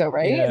okay though,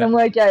 right? And I'm Yeah.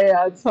 like, yeah,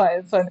 yeah, it's fine,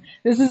 it's fine.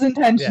 This is Yeah. I'm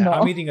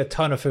intentional. eating a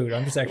ton of food.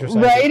 I'm just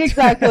exercising. Right,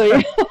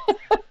 exactly.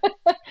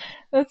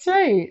 That's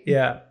right.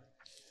 Yeah.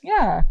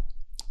 Yeah.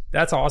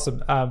 That's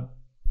awesome.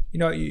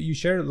 You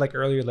shared like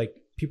earlier, like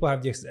people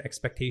have the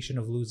expectation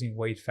of losing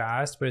weight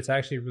fast, but it's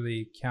actually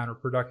really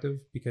counterproductive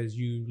because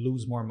you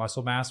lose more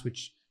muscle mass,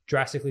 which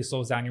drastically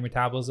slows down your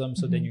metabolism.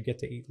 So then Hmm. you get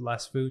to eat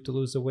less food to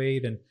lose the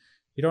weight, and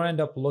you don't end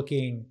up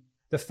looking.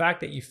 The fact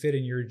that you fit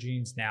in your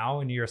jeans now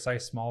and you're a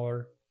size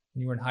smaller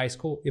when you were in high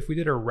school, if we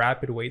did a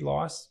rapid weight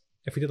loss,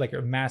 if we did like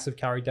a massive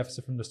calorie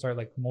deficit from the start,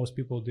 like most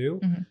people do,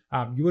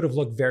 Hmm. you would have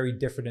looked very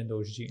different in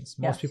those jeans.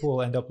 Most Yes. people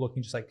will end up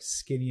looking just like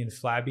skinny and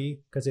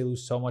flabby because they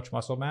lose so much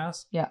muscle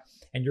mass. Yeah.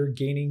 And you're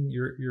gaining,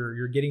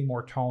 you're getting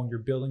more tone, you're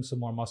building some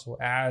more muscle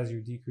as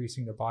you're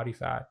decreasing the body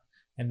fat.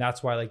 And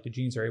that's why like the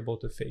jeans are able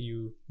to fit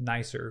you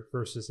nicer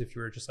versus if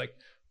you were just like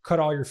cut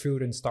all your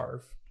food and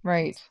starve.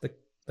 Right. Like,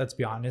 let's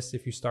be honest,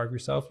 if you starve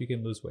yourself, you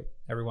can lose weight.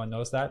 Everyone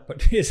knows that.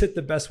 But is it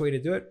the best way to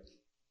do it?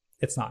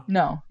 It's not.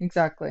 No,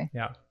 exactly.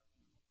 Yeah.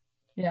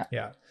 Yeah.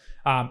 Yeah.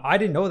 I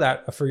didn't know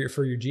that for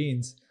your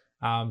jeans,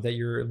 that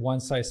you're one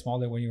size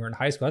smaller than when you were in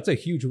high school. That's a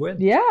huge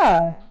win.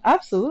 Yeah,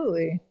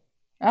 absolutely.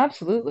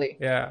 Absolutely.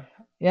 Yeah.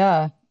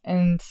 Yeah.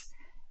 And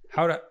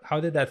How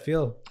did that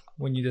feel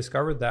when you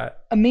discovered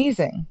that?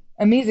 amazing.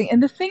 Amazing.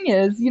 And the thing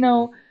is,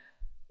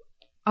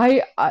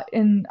 I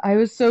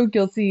was so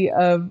guilty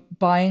of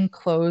buying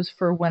clothes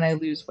for when I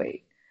lose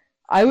weight.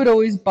 I would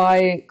always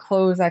buy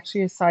clothes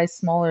actually a size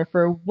smaller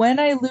for when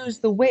I lose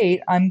the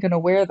weight, I'm gonna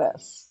wear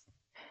this.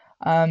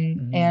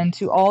 Hmm. And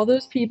to all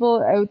those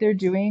people out there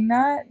doing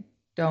that,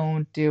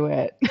 don't do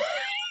it.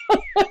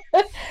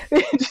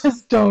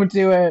 Just don't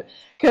do it.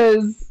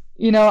 Because,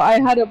 I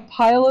had a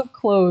pile of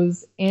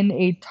clothes in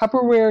a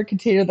Tupperware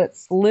container that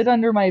slid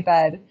under my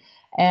bed.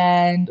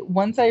 And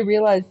once I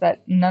realized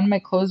that none of my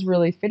clothes were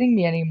really fitting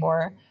me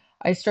anymore,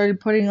 I started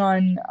putting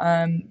on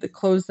the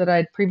clothes that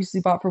I'd previously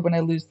bought for when I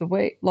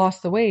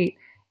lost the weight,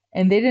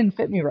 and they didn't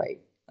fit me right.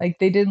 Like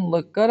they didn't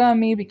look good on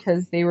me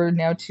because they were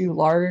now too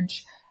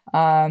large,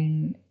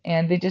 and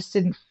they just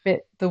didn't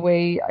fit the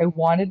way I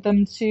wanted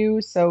them to.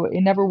 So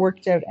it never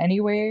worked out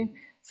anyway.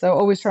 So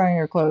always try on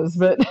your clothes,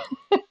 but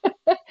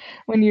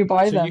when you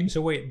buy them, So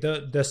wait,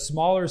 the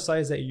smaller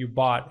size that you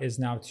bought is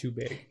now too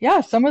big.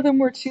 yeah, some of them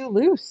were too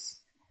loose,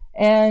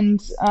 and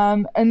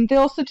they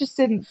also just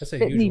didn't That's a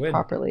fit huge me win.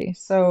 properly.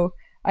 So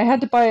I had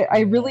to buy. I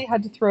Yeah. really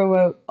had to throw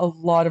out a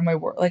lot of my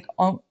like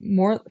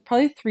more,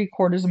 probably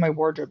three-quarters of my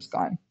wardrobe's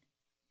gone.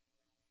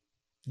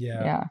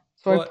 Yeah. Yeah,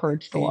 so I Well,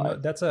 purged a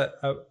lot. that's a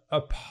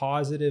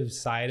positive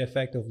side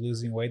effect of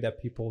losing weight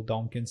that people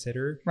don't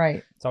consider.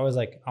 Right. It's always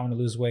like, I want to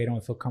lose weight. I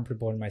want to feel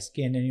comfortable in my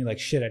skin. And you're like,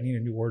 shit, I need a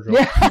new wardrobe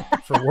Yeah,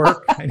 for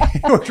work. I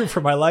need a wardrobe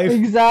for my life.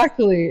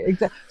 exactly.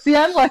 Exactly. See,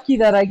 I'm lucky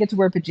that I get to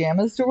wear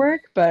pajamas to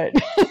work, but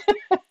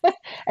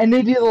and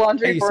they do the Hey,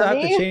 laundry you for still have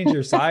to me. change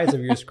your size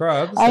of your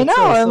scrubs. I That's know.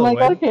 still, I'm still a like,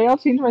 win. okay, I'll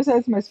change my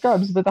size of my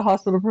scrubs, but the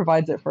hospital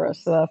provides it for us,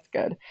 so that's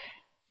good.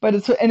 But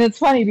it's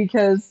funny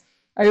because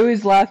I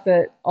always laugh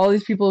at all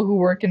these people who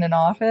work in an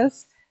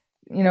office.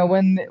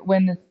 When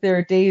it's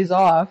their days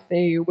off,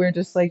 they wear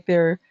just like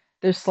their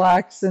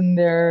slacks and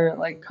their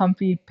like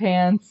comfy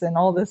pants and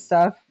all this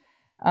stuff.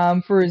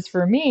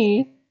 For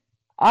me,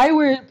 I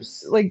wear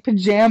like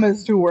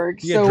pajamas to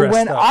work. You get So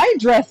when dressed up. I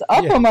dress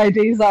up Yeah. on my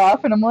days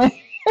off, and I'm like,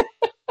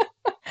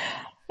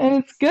 and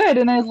it's good,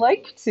 and I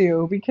like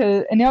to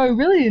and now I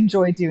really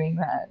enjoy doing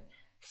that.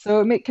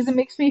 So because it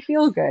makes me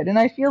feel good, and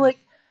I feel like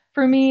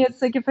for me,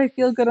 it's like if I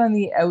feel good on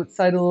the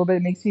outside a little bit,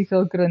 it makes me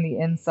feel good on the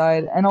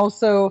inside. And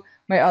also,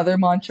 my other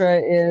mantra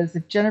is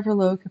if Jennifer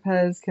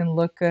Lopez can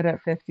look good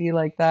at 50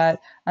 like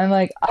that, I'm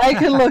like I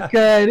can look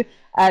good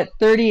at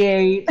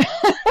 38.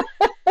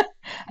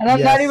 And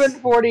I'm not even Yes.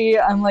 40.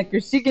 I'm like,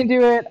 if she can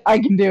do it, I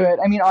can do it.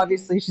 I mean,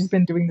 obviously, she's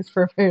been doing this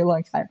for a very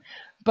long time.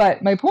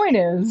 But my point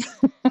is,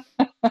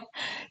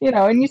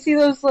 and you see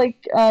those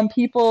like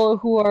people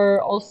who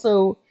are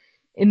also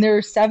in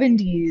their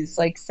 70s,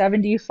 like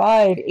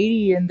 75,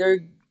 80, and they're,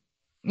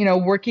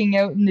 working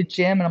out in the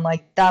gym. And I'm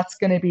like, that's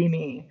going to be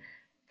me.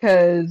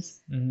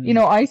 Because, Hmm.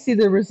 I see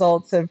the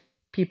results of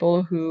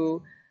people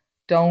who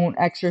don't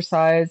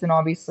exercise, and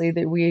obviously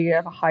that we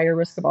have a higher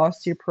risk of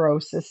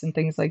osteoporosis and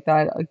things like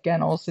that.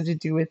 Again, also to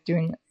do with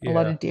doing a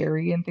lot Yeah. of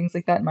dairy and things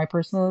like that, in my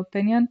personal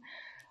opinion.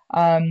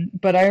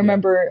 But I Yeah.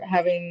 remember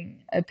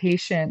having a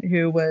patient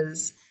who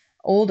was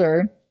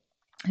older,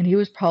 and he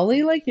was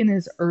probably like in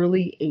his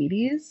early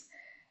 80s.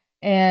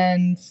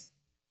 And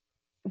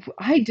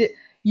I did.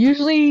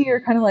 Usually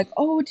you're kind of like,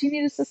 oh, do you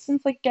need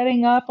assistance like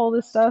getting up, all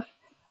this stuff?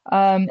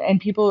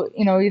 And people,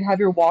 you'd have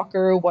your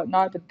walker or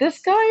whatnot. But this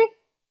guy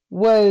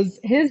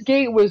his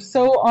gait was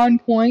so on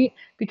point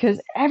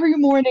because every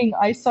morning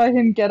I saw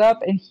him get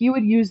up and he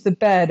would use the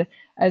bed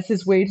as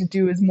his way to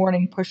do his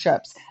morning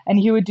push-ups. And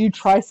he would do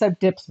tricep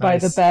dips by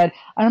the Nice. bed.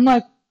 And I'm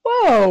like,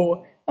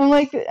 whoa. I'm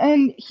like,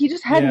 and he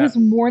just had Yeah. his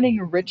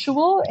morning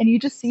ritual, and you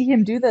just see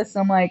him do this.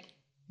 I'm like,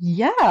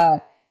 yeah,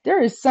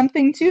 there is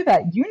something to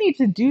that. You need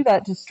to do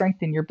that to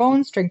strengthen your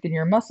bones, strengthen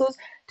your muscles,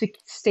 to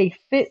stay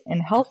fit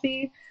and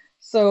healthy.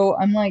 So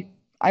I'm like,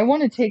 I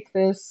want to take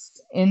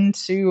this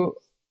into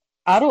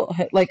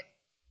adulthood, like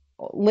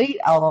late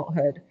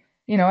adulthood.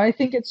 I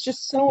think it's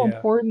just so Yeah.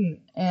 important.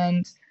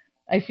 And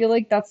I feel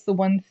like that's the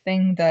one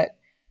thing that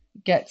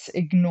gets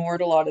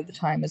ignored a lot of the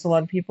time is a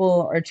lot of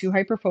people are too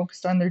hyper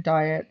focused on their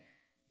diet.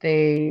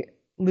 They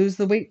lose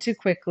the weight too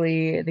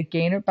quickly, they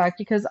gain it back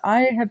because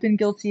I have been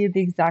guilty of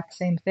the exact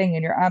same thing.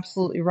 And you're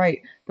absolutely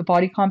right. The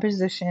body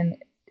composition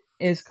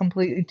is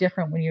completely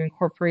different when you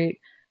incorporate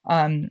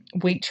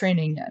weight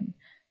training in.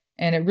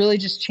 And it really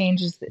just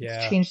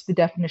Yeah. changed the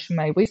definition of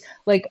my waist.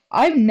 Like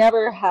I've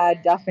never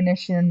had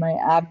definition in my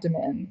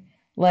abdomen.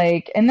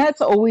 Like, and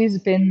that's always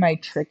been my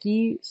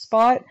tricky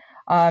spot.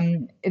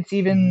 It's Hmm.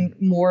 even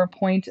more a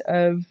point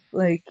of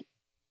like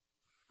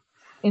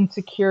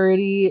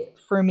insecurity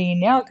for me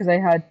now because I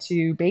had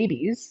two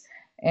babies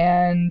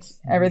and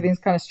Hmm. everything's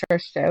kind of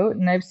stretched out.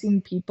 And I've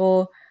seen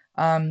people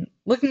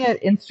looking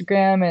at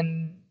Instagram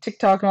and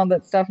TikTok and all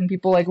that stuff, and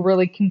people like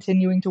really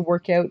continuing to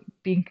work out,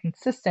 being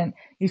consistent.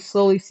 You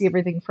slowly see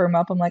everything firm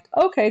up. I'm like,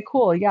 okay,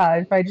 cool. Yeah,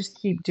 if I just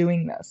keep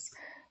doing this.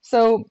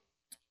 So,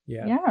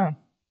 Yeah. yeah,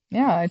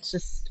 yeah,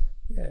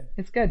 Yeah.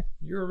 it's good.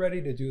 You're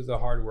ready to do the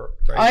hard work,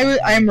 right? I'm And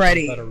get that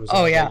ready. Oh, result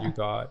that you yeah,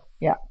 got.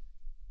 yeah.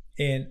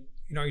 And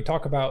you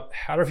talk about,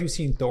 I don't know if you've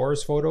seen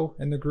Thor's photo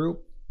in the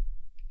group.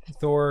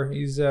 Thor,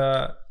 he's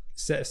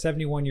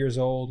 71 years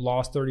old,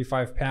 lost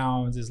 35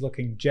 pounds, is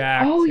looking Oh,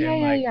 jacked, yeah,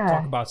 and yeah, like yeah.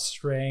 talk about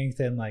strength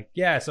and like,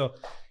 yeah. So,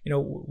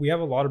 we have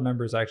a lot of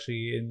members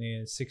actually in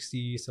the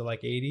 60s to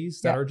like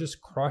 80s that Yeah, are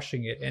just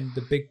crushing it. And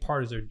the big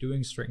part is they're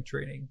doing strength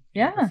training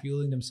and they're yeah,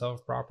 fueling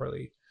themselves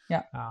properly.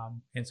 yeah,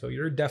 And so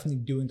you're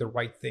definitely doing the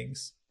right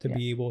things to yeah.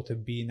 be able to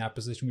be in that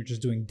position. We're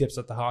just doing dips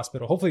at the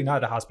hospital. Hopefully not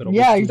at the hospital, but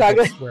Yeah, just doing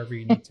exactly. dips wherever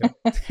you need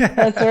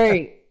That's to.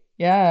 right.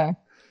 Yeah,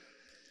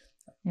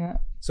 yeah.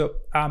 So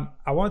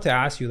I wanted to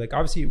ask you, like,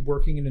 obviously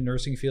working in the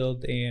nursing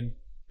field and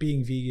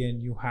being vegan,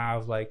 you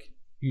have like,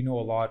 a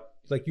lot,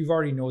 like you've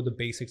already know the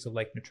basics of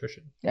like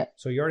nutrition. Yeah.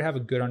 So you already have a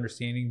good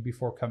understanding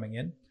before coming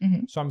in.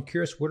 Hmm. So I'm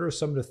curious, what are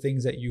some of the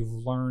things that you've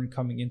learned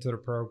coming into the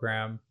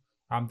program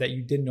that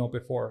you didn't know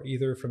before,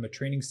 either from a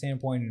training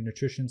standpoint, a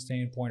nutrition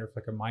standpoint, or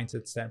like a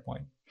mindset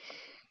standpoint?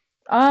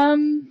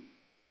 Um,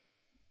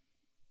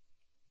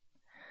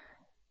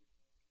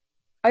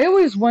 I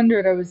always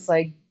wondered, I was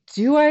like,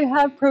 do I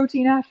have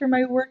protein after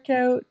my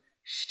workout?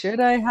 Should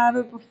I have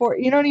it before?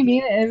 You know what I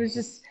mean? And it was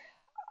just,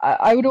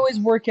 I would always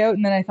work out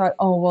and then I thought,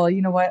 oh, well,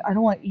 you know what? I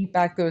don't want to eat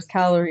back those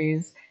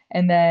calories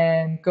and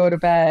then go to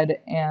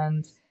bed.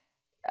 And,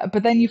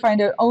 but then you find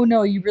out, oh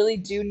no, you really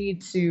do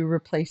need to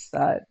replace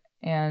that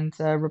and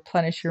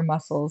replenish your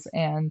muscles.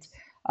 And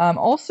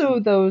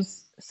also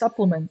those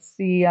supplements,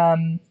 the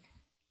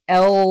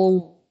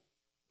L,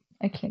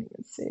 I can't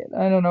even say it.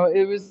 I don't know.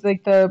 It was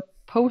like the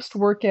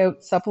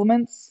post-workout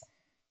supplements.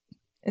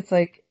 It's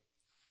like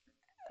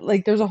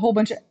there's a whole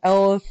bunch of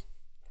L.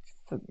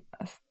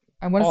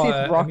 I want to Oh, say it's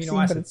amino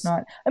Roxine, but it's acids.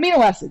 not. Amino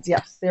acids.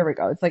 Yes, there we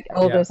go. It's like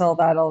L Yeah. this, L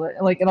that, L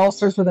that. Like it all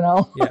starts with an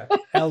L. Yeah.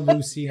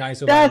 L-leucine,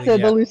 That's isovaline.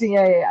 it. The Yeah. leucine.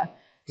 Yeah, yeah, yeah.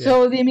 Yeah.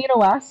 So the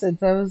amino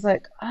acids, I was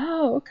like,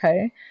 oh,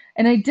 okay.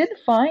 And I did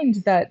find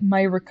that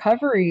my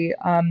recovery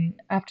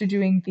after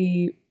doing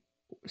the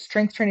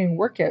strength training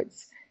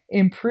workouts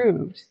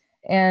improved,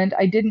 and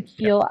I didn't Yeah.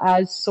 feel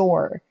as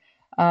sore.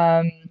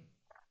 Um,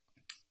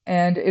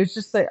 and it was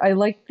just like I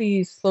like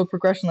the slow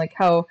progression, like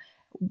how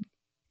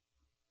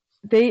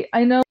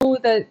I know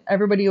that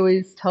everybody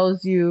always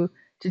tells you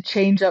to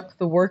change up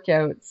the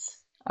workouts,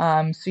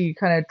 so you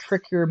kind of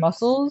trick your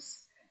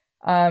muscles.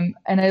 And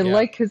I Yeah.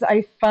 like because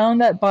I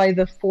found that by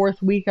the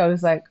fourth week, I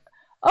was like,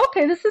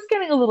 okay, this is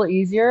getting a little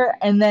easier.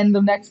 And then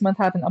the next month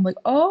happened. I'm like,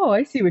 oh,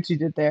 I see what you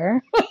did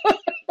there.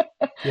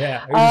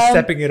 Yeah. You're just Um,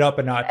 stepping it up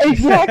a notch.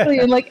 exactly.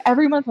 And like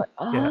every month, like,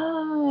 Yeah.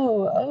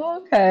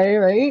 oh, okay,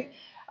 right.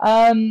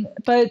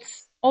 But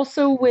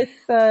also with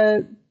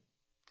the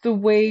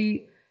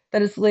way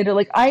that it's later,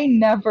 like I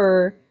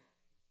never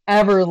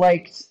ever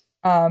liked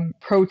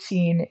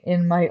protein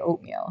in my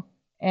oatmeal.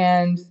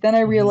 And then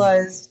I Hmm.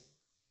 realized,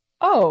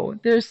 oh,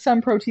 there's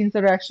some proteins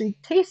that are actually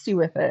tasty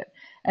with it.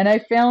 And I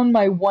found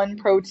my one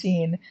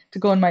protein to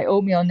go in my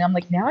oatmeal, and I'm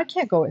like, now I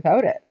can't go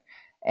without it.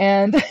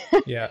 And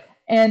Yeah.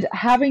 and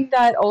having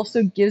that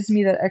also gives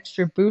me that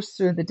extra boost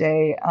through the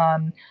day.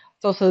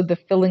 It's also the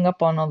filling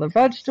up on all the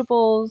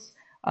vegetables.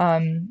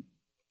 Um,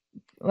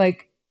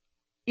 like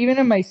even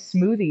in my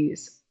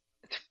smoothies,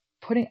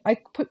 I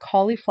put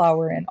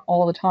cauliflower in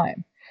all the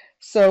time.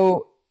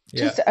 So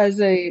Yeah. just as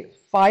a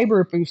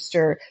fiber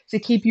booster to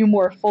keep you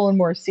more full and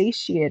more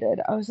satiated,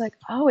 I was like,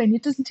 oh, and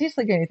it doesn't taste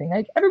like anything.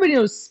 Like everybody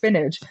knows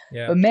spinach,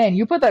 Yeah. but man,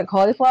 you put that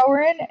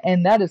cauliflower in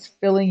and that is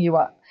filling you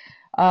up.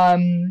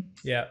 Um,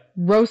 Yeah.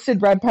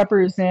 Roasted red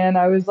peppers, man.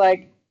 I was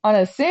like on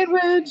a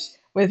sandwich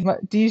with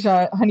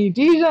Dijon, honey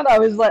Dijon. I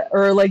was like,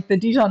 or like the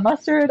Dijon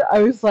mustard.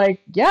 I was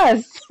like,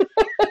 yes.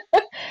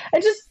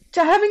 And just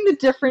to having the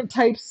different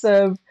types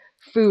of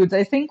foods.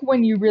 I think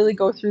when you really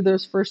go through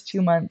those first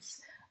 2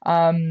 months,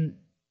 um,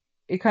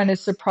 it kind of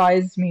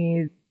surprised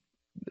me.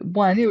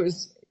 One, it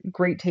was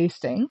great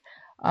tasting.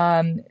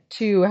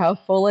 Two, how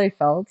full I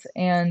felt,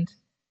 and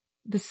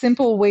the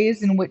simple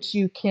ways in which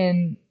you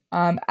can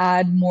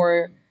add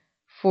more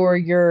for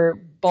your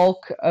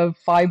bulk of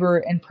fiber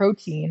and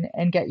protein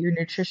and get your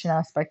nutrition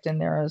aspect in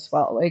there as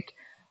well. Like,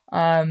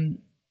 um,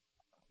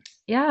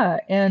 yeah,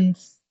 and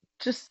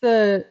just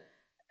the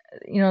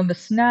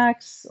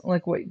snacks,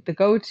 like what the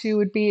go-to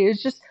would be.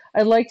 It's just,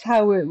 I liked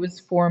how it was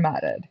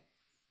formatted.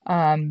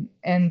 And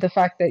the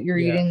fact that you're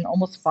Yeah. eating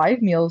almost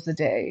 5 meals a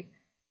day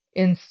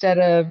instead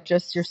of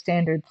just your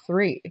standard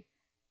three.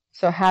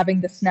 So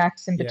having the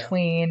snacks in Yeah.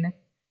 between,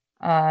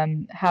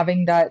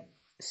 having that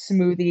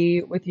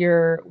smoothie with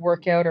your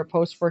workout or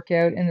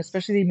post-workout, and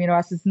especially the amino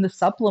acids and the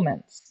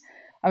supplements.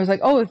 I was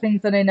like, oh,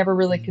 things that I never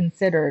really Mhm.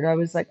 considered. I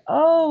was like,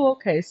 oh,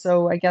 okay,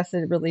 so I guess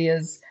it really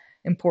is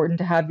important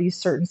to have these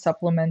certain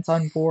supplements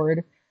on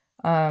board.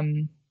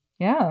 Um,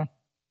 yeah,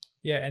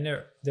 Yeah, and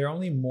they're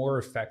only more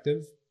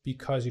effective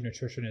because your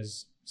nutrition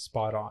is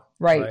spot on,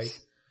 right. right?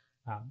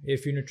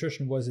 If your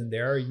nutrition wasn't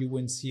there, you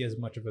wouldn't see as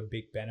much of a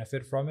big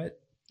benefit from it,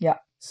 Yeah,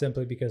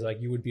 simply because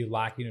like you would be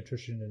lacking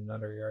nutrition in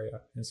another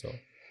area. And so,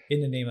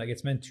 in the name, like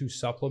it's meant to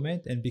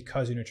supplement, and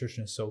because your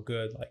nutrition is so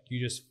good, like you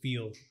just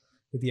feel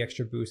the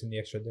extra boost and the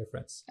extra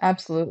difference.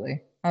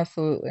 absolutely.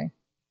 Absolutely.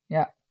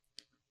 Yeah,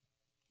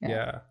 yeah.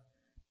 Yeah.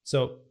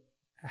 So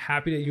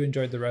happy that you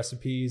enjoyed the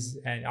recipes,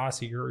 and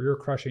honestly, you're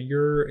crushing.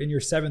 You're in your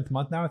 7th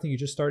month now. I think you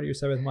just started your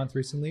 7th month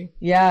recently.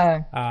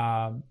 Yeah,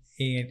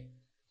 And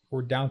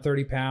we're down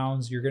 30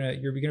 pounds. You're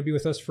gonna be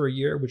with us for a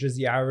year, which is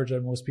the average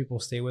that most people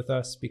stay with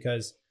us,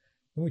 because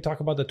when we talk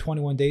about the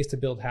 21 days to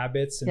build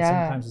habits, and yeah,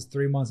 sometimes it's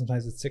 3 months,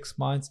 sometimes it's 6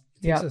 months,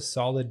 it takes yeah. a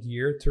solid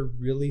year to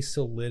really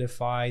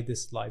solidify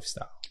this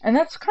lifestyle. And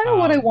that's kind of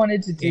what I Um,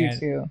 wanted to do and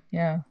too.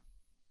 Yeah,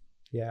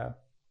 yeah,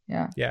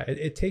 yeah, yeah,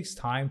 it takes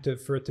time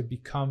for it to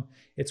become.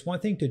 It's one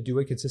thing to do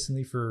it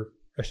consistently for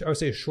I would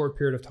say a short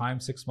period of time,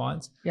 6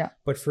 months, yeah,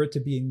 but for it to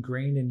be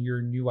ingrained in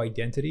your new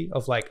identity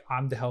of like,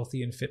 I'm the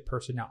healthy and fit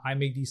person now. I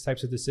make these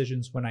types of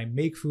decisions when I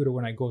make food or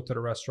when I go to the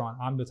restaurant.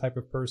 I'm the type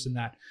of person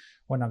that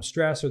when I'm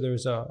stressed or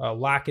there's a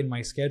lack in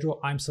my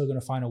schedule, I'm still going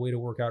to find a way to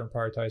work out and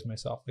prioritize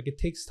myself. Like it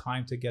takes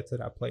time to get to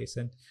that place,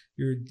 and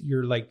you're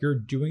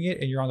doing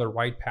it, and you're on the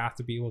right path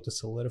to be able to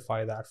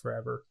solidify that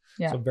forever.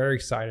 yeah. So very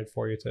excited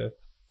for you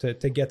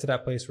to get to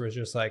that place where it's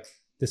just like,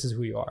 this is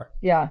who you are.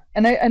 Yeah,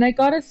 and I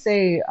gotta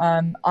say,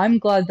 I'm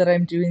glad that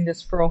I'm doing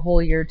this for a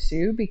whole year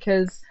too,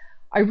 because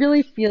I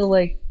really feel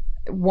like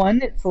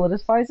one, it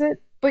solidifies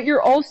it, but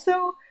you're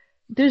also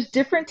there's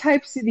different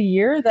types of the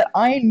year that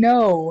I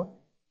know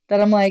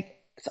that I'm like,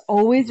 it's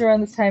always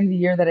around this time of the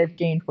year that I've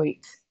gained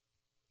weight.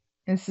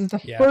 And this is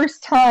the Yeah.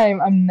 first time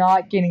I'm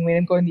not gaining weight.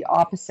 I'm going the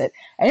opposite.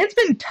 And it's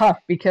been tough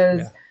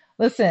because Yeah.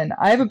 listen,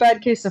 I have a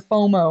bad case of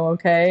FOMO,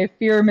 okay?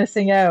 Fear of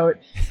missing out.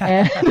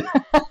 And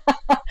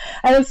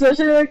and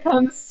especially when it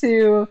comes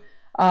to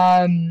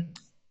um,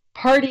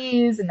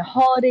 parties and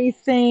holiday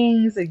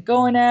things and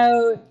going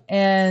out.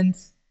 And,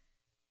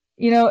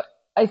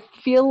 I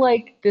feel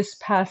like this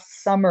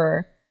past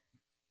summer,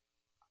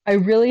 I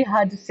really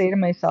had to say to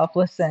myself,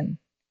 listen,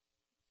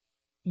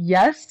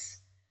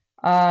 yes,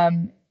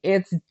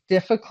 it's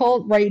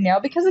difficult right now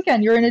because,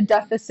 again, you're in a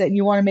deficit and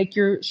you want to make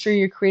sure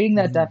you're creating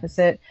that Mhm.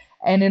 deficit.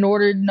 And in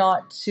order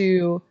not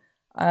to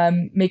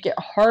make it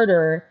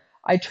harder,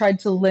 I tried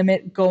to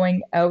limit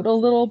going out a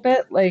little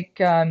bit. Like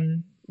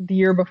the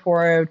year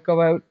before, I would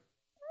go out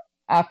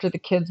after the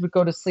kids would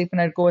go to sleep and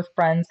I'd go with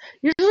friends,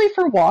 usually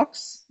for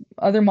walks,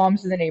 other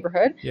moms in the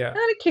neighborhood. And Yeah.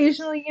 then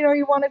occasionally,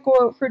 you want to go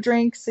out for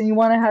drinks and you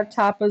want to have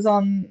tapas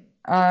on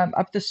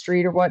up the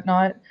street or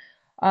whatnot.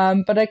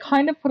 But I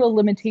kind of put a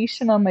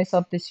limitation on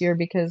myself this year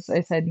because I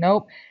said,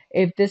 nope,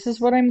 if this is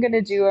what I'm going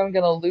to do, I'm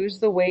going to lose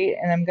the weight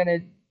and I'm going to,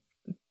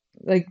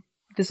 like,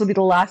 this will be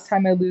the last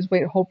time I lose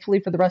weight, hopefully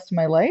for the rest of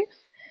my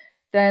life,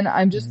 then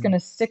I'm just going Mhm.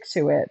 to stick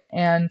to it.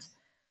 And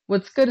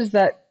what's good is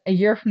that a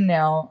year from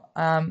now,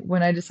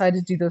 when I decide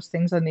to do those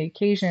things on the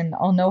occasion,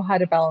 I'll know how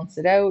to balance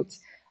it out.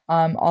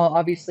 I'll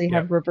obviously Yep.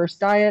 have reverse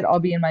diet. I'll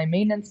be in my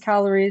maintenance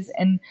calories.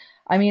 And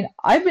I mean,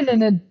 I've been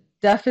in a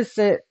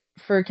deficit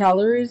for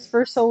calories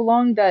for so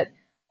long that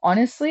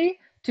honestly,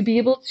 to be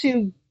able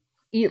to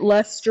eat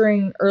less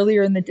during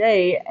earlier in the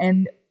day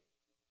and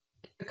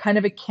kind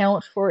of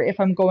account for if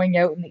I'm going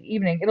out in the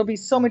evening. It'll be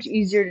so much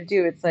easier to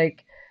do. It's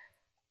like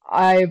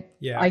I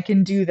Yeah. I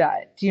can do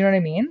that. Do you know what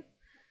I mean?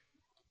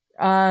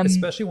 Um,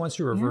 Especially once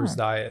you reverse yeah.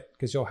 diet,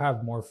 because you'll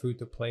have more food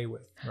to play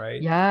with,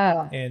 right?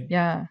 Yeah. And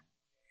Yeah.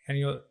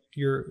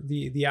 you're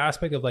the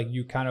aspect of like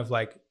you kind of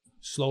like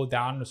slow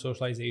down the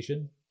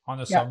socialization on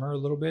the Yeah. summer a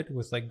little bit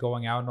with like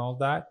going out and all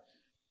that.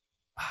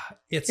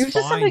 It It's was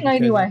just fine something I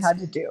because knew I had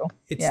to do.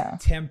 Yeah.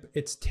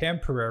 it's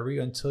temporary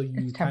until It's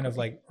you kind of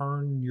temporary. like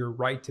earn your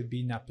right to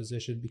be in that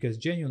position, because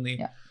genuinely,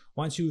 Yeah.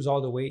 once you lose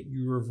all the weight,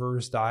 you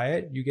reverse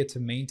diet, you get to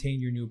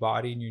maintain your new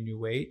body and your new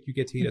weight, you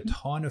get to eat a Hmm.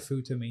 ton of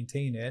food to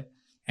maintain it,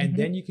 and Hmm.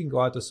 then you can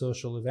go out to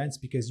social events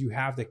because you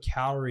have the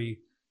calorie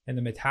and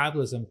the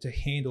metabolism to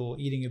handle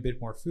eating a bit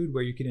more food,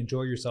 where you can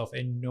enjoy yourself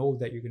and know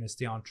that you're going to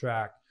stay on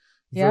track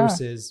Yeah.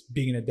 versus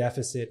being in a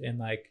deficit and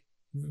like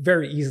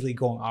very easily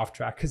going off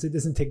track, because it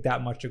doesn't take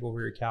that much to go over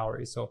your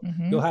calories. So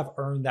you'll Hmm. have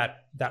earned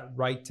that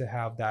right to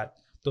have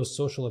those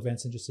social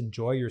events and just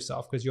enjoy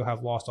yourself because you'll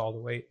have lost all the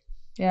weight.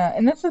 Yeah.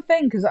 And that's the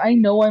thing, because I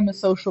know I'm a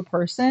social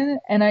person,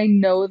 and I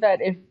know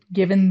that if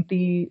given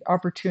the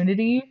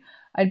opportunity,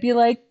 I'd be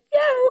like,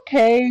 yeah,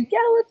 okay, yeah,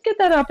 let's get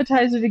that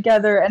appetizer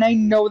together. And I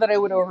know that I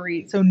would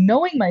overeat. So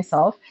knowing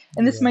myself,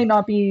 and this Yeah, might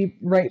not be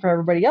right for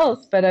everybody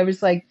else, but I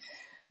was like,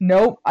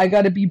 nope, I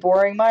got to be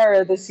boring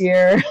Myra this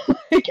year.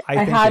 Like, I I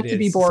think it had to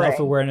be is. boring.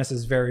 Self-awareness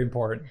is very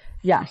important.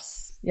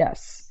 Yes,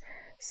 yes.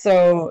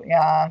 So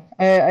yeah,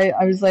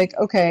 I was like,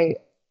 okay,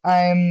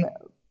 I'm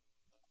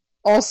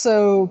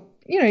also,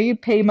 you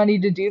pay money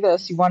to do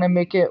this. You want to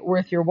make it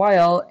worth your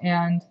while.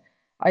 And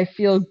I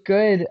feel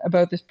good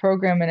about this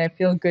program and I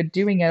feel good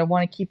doing it. I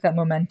want to keep that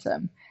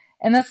momentum.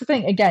 And that's the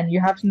thing. Again, you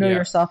have to know Yeah,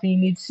 yourself and you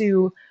need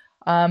to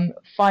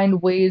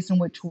find ways in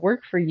which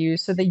work for you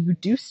so that you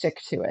do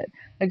stick to it.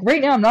 Like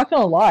right now, I'm not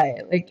going to lie.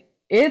 Like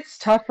it's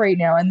tough right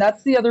now. And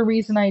that's the other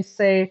reason I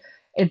say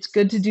it's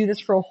good to do this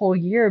for a whole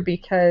year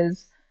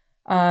because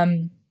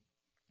um,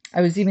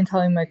 I was even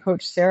telling my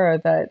coach, Sarah,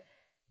 that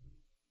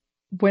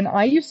when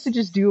I used to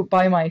just do it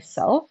by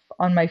myself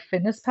on my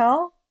Fitness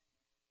Pal,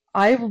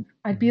 I'd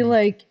be hmm,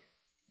 like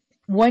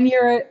 1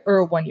 year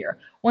or 1 year,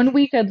 1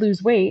 week I'd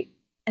lose weight,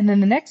 and then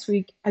the next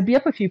week I'd be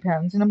up a few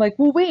pounds, and I'm like,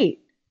 well, wait,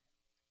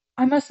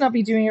 I must not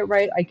be doing it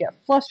right. I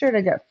get flustered,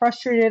 I get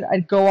frustrated,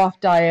 I'd go off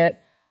diet.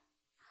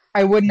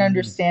 I wouldn't mm,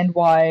 understand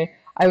why.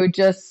 I would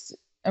just,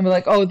 I'd be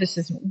like, oh, this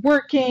isn't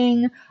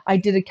working. I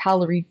did a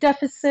calorie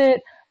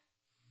deficit.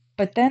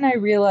 But then I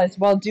realized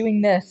while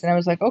doing this, and I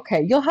was like,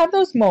 okay, you'll have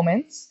those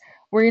moments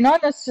where you're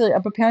not necessarily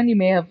up a pound you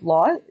may have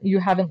lost, you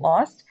haven't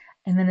lost,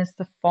 and then it's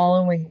the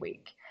following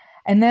week.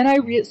 And then I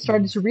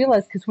started mm, to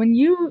realize because when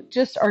you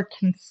just are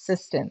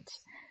consistent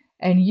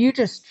and you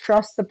just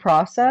trust the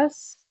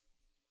process,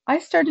 I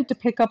started to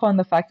pick up on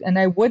the fact, and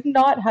I would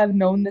not have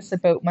known this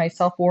about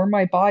myself or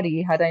my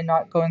body had I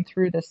not gone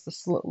through this the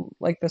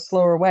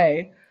slower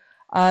way.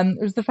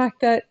 It was the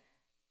fact that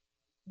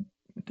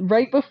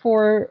right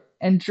before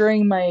and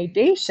during my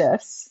day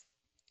shifts,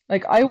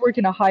 like I work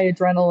in a high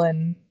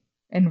adrenaline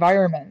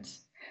environment.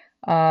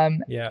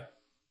 Um, yeah,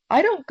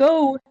 I don't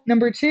go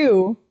number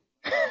two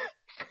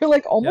for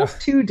like yeah,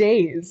 almost 2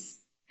 days.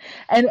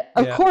 And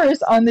of yeah,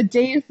 course, on the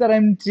days that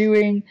I'm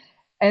doing,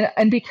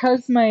 and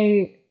because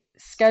my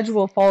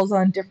schedule falls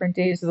on different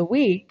days of the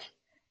week,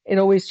 it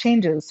always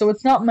changes. So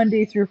it's not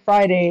Monday through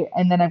Friday,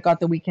 and then I've got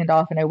the weekend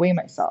off and I weigh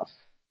myself.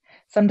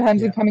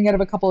 Sometimes I'm yeah, coming out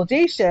of a couple of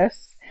day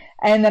shifts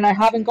and then I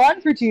haven't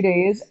gone for 2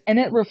 days and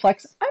it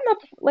reflects I'm up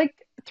like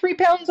 3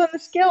 pounds on the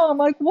scale. I'm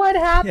like, what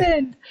yeah,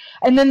 happened?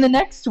 And then the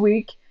next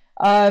week,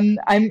 I'm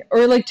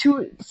or like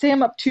say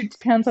I'm up 2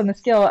 pounds on the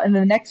scale, and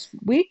the next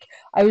week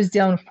I was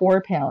down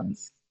 4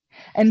 pounds.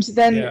 And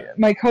then yeah.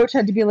 my coach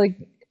had to be like,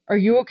 are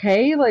you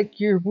okay? Like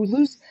you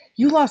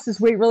lost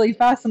this weight really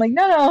fast. I'm like,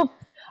 no,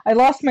 I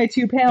lost my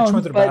two I just went pounds,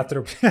 to the but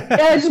bathroom.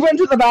 yeah, I just went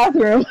to the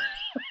bathroom.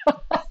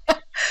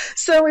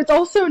 So it's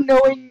also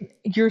knowing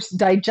your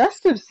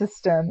digestive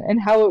system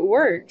and how it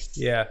works.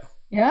 Yeah,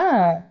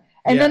 Yeah.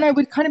 And yeah, then I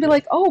would kind of be yeah,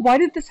 like, oh, why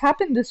did this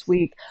happen this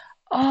week?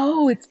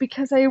 Oh, it's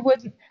because I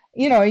wouldn't,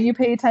 you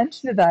pay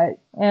attention to that.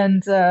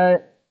 And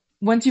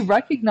once you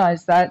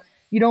recognize that,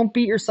 you don't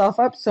beat yourself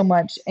up so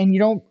much and you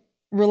don't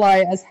rely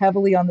as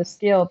heavily on the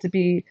scale to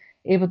be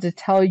able to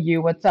tell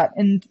you what's up.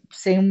 And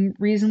same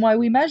reason why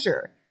we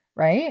measure,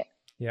 right?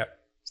 yeah,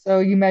 So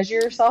you measure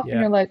yourself and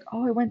yeah, you're like,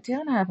 oh, I went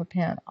down half a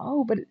pound.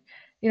 Oh, but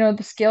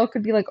the scale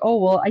could be like, oh,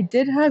 well, I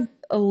did have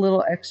a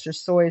little extra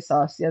soy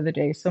sauce the other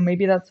day, so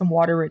maybe that's some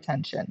water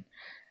retention.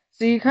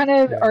 So you kind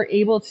of yeah. are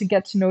able to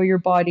get to know your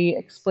body,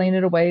 explain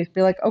it away,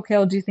 be like, okay,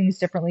 I'll do things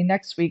differently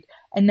next week,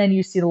 and then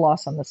you see the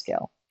loss on the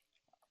scale.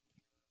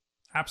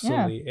 Yeah,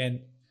 Absolutely.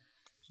 And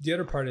the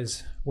other part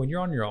is when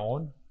you're on your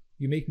own,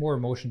 you make more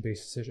emotion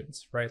based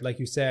decisions, right? Like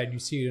you said, you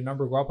see the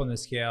number go up on the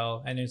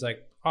scale and it's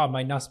like, oh,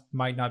 might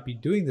not be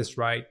doing this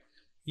right.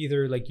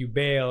 Either like you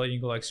bail and you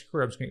go like,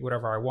 screw it, I'm just gonna eat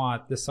whatever I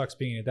want. This sucks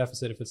being in a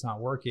deficit if it's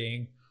not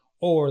working.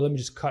 Or let me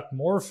just cut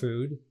more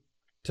food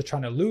to try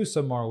to lose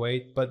some more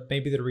weight. But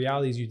maybe the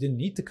reality is you didn't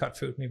need to cut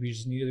food. Maybe you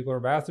just needed to go to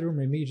the bathroom.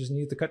 Maybe you just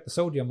needed to cut the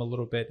sodium a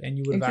little bit and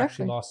you would have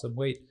actually exactly. lost some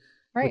weight.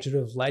 Right. which would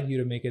have led you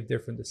to make a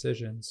different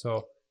decision.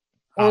 So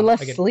Or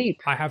less again,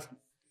 sleep. I have,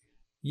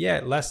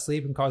 yeah, less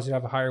sleep can cause you to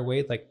have a higher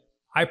weight. Like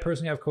I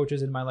personally have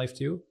coaches in my life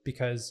too,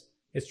 because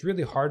it's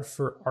really hard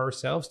for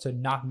ourselves to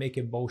not make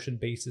a motion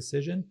based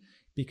decision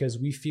because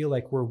we feel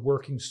like we're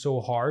working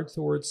so hard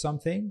towards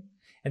something.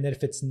 And then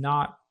if it's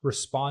not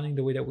responding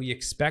the way that we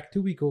expect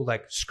to, we go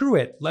like, screw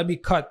it, let me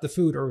cut the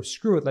food, or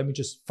screw it, let me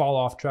just fall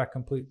off track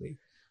completely.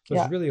 So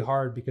Yeah. it's really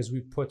hard because we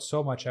put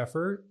so much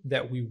effort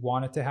that we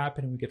want it to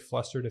happen and we get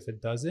flustered if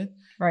it doesn't.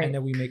 Right. And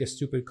then we make a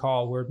stupid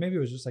call where maybe it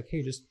was just like,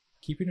 hey, just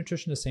keep your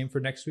nutrition the same for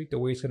next week. The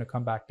weight's going to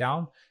come back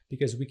down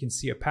because we can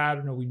see a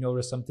pattern or we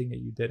notice something that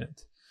you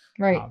didn't.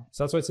 Right.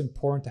 So that's why it's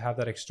important to have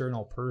that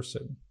external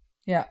person.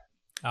 Yeah.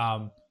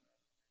 And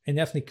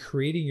definitely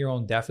creating your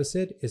own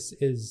deficit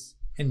is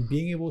and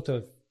being able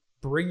to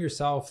bring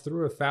yourself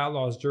through a fat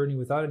loss journey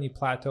without any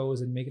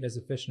plateaus and make it as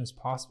efficient as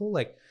possible.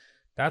 Like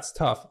that's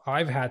tough.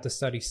 I've had to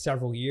study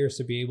several years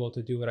to be able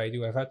to do what I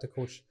do. I've had to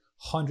coach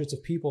hundreds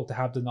of people to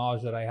have the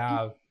knowledge that I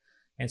have.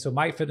 And so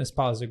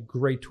MyFitnessPal is a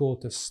great tool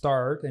to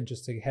start and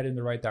just to head in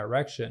the right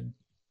direction.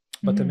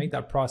 But to make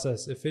that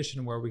process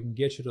efficient where we can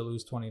get you to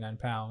lose 29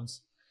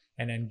 pounds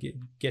and then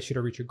get you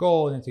to reach your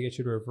goal and then to get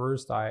you to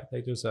reverse diet,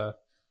 like there's a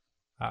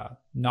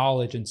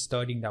knowledge and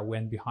studying that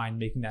went behind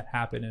making that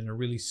happen in a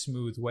really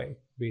smooth way,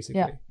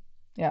 basically.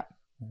 Yeah.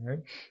 All right.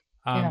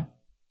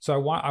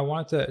 So I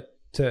wanted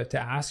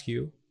to ask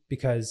you,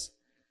 because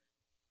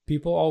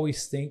people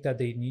always think that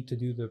they need to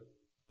do the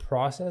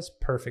process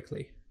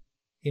perfectly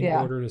in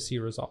order to see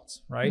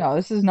results, right? No,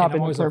 this has not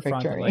been the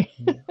perfect journey.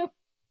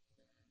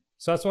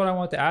 So that's what I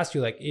want to ask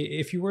you. Like,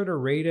 if you were to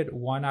rate it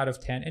 1 out of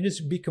 10, and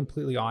just be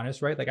completely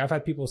honest, right? Like I've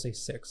had people say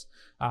 6.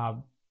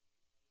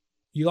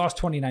 You lost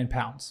 29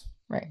 pounds.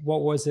 Right.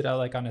 What was it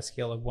like on a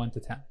scale of 1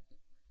 to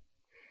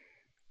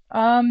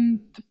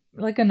 10?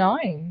 Like a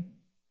 9.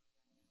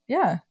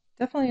 Yeah,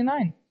 definitely a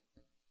 9.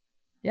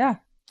 Yeah.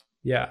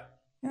 Yeah.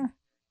 Yeah.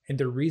 And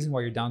the reason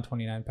why you're down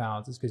 29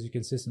 pounds is because you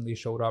consistently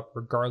showed up,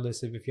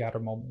 regardless of if you had a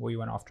moment where you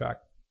went off track.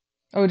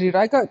 Oh, dude,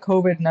 I got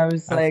COVID and I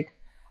was like,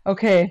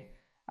 okay,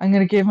 I'm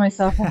going to give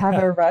myself a half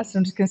hour rest.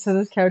 I'm just going to sit on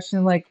this couch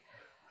and like,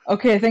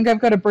 okay, I think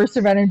I've got a burst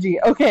of energy.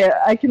 Okay,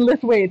 I can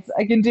lift weights.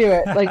 I can do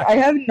it. Like, I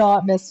have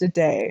not missed a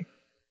day.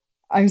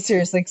 I'm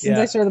serious. Like, since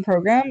I started the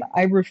program,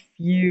 I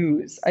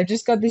refuse. I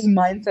just got this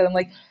mindset. I'm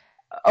like,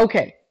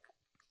 okay,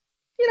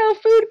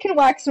 food can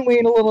wax and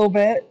wane a little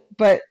bit,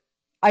 but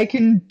I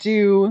can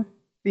do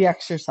the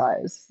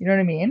exercise. You know what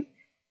I mean?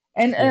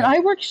 And I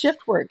work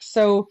shift work.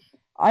 So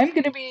I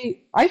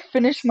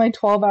finish my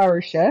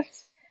 12-hour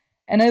shift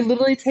and I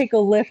literally take a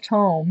lift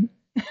home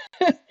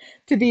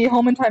to be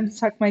home in time to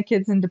tuck my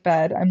kids into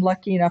bed. I'm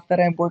lucky enough that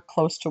I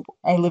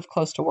live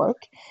close to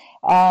work.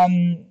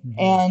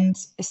 And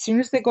as soon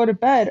as they go to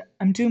bed,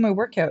 I'm doing my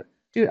workout.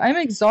 Dude, I'm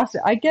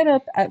exhausted. I get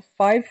up at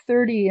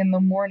 5:30 in the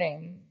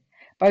morning.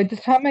 By the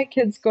time my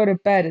kids go to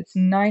bed, it's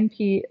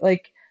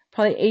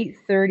probably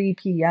 8:30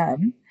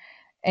 p.m.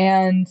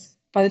 And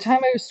by the time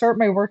I start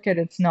my workout,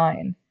 it's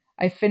 9.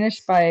 I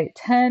finish by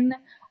 10.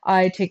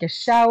 I take a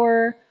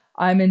shower.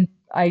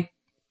 I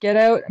get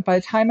out. By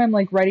the time I'm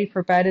like ready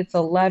for bed, it's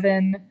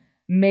 11,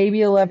 maybe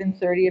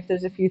 11:30 if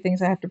there's a few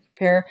things I have to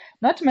prepare.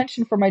 Not to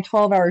mention for my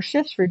 12-hour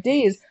shifts for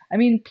days. I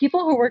mean, people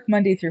who work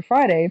Monday through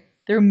Friday,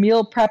 they're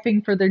meal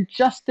prepping for their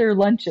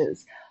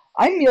lunches.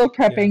 I'm meal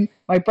prepping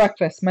my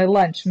breakfast, my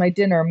lunch, my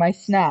dinner, my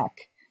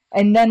snack.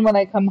 And then when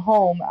I come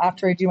home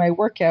after I do my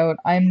workout,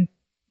 I'm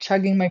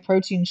chugging my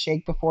protein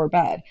shake before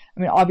bed. I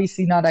mean,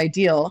 obviously not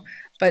ideal,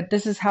 but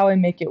this is how I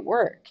make it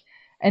work.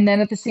 And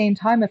then at the same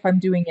time, if I'm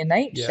doing a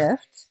night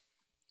shift,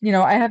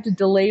 I have to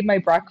delay my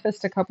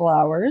breakfast a couple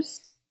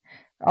hours.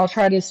 I'll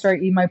try to start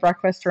eating my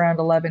breakfast around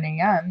 11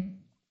 a.m.,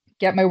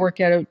 get my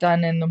workout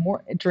done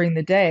during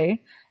the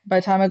day. By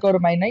the time I go to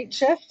my night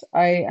shift,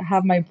 I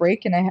have my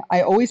break, and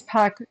I always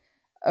pack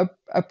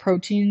a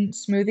protein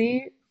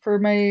smoothie for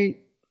my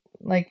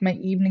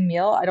evening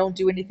meal. I don't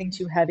do anything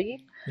too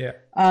heavy. Yeah.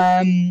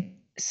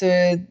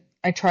 So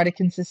I try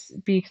to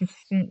be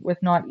consistent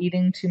with not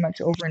eating too much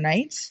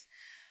overnight.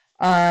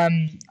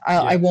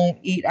 I won't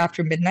eat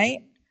after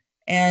midnight.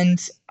 And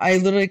I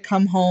literally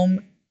come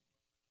home,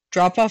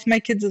 drop off my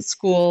kids at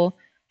school,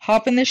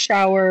 hop in the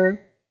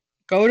shower,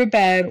 go to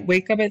bed,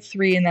 wake up at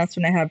 3, and that's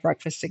when I have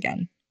breakfast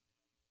again.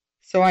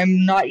 So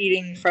I'm not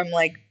eating from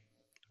like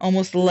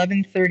almost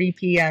 11:30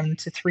 p.m.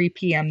 to 3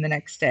 p.m. the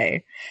next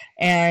day.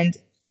 And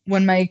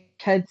when my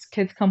kids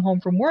come home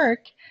from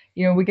work,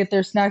 we get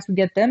their snacks, we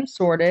get them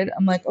sorted.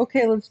 I'm like,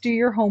 okay, let's do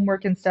your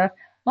homework and stuff.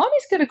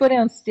 Mommy's going to go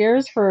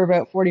downstairs for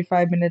about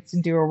 45 minutes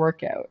and do her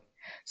workout.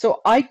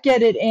 So I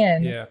get it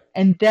in,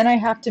 and then I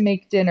have to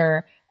make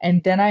dinner,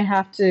 and then I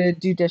have to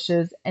do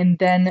dishes, and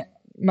then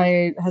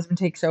my husband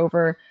takes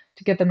over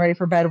to get them ready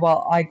for bed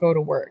while I go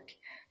to work.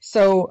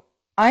 So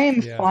I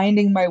am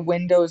finding my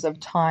windows of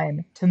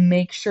time to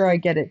make sure I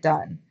get it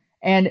done.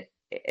 And,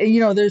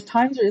 there's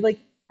times where like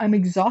I'm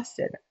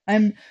exhausted.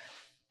 And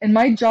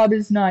my job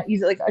is not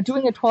easy. Like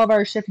doing a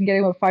 12-hour shift and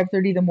getting up at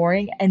 5:30 in the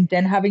morning and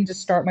then having to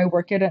start my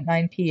workout at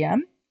 9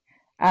 p.m.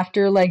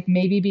 after like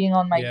maybe being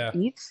on my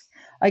feet.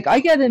 Like I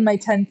get in my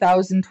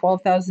 10,000,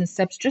 12,000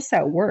 steps just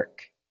at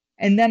work.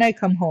 And then I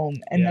come home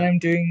and then Yeah. I'm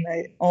doing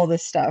all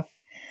this stuff.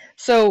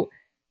 So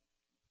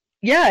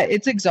yeah,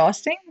 it's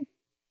exhausting,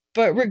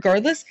 but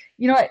regardless,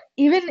 you know what?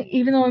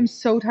 Even though I'm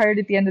so tired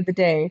at the end of the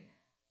day,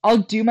 I'll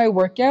do my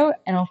workout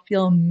and I'll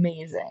feel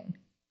amazing.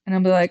 And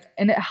I'll be like,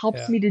 and it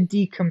helps Yeah. me to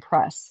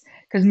decompress.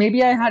 Because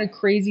maybe I had a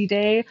crazy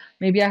day,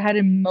 maybe I had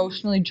an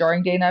emotionally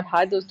jarring day, and I've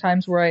had those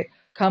times where I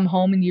come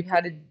home and you've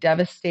had a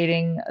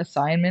devastating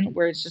assignment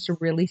where it's just a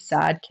really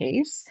sad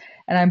case,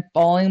 and I'm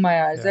bawling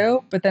my eyes Yeah.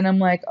 out. But then I'm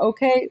like,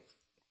 okay,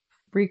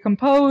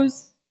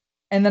 recompose,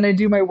 and then I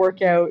do my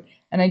workout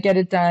and I get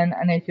it done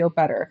and I feel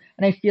better.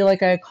 And I feel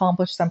like I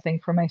accomplished something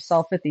for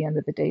myself at the end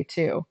of the day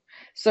too.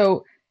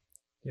 So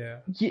Yeah.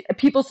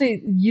 people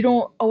say you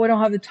don't, oh, I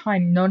don't have the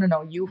time. No, no,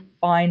 no. You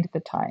find the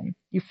time.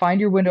 You find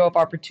your window of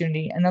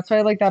opportunity. And that's why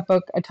I like that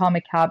book,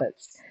 Atomic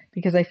Habits,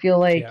 because I feel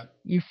like Yeah.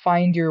 you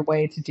find your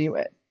way to do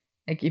it.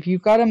 Like if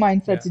you've got a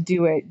mindset Yeah. to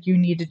do it, you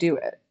need to do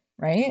it,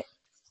 right?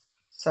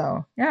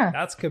 So, yeah.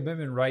 That's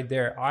commitment right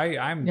there.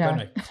 I'm Yeah.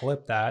 gonna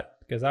clip that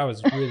because that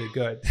was really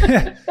good.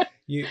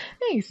 you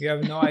Thanks. you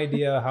have no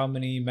idea how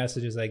many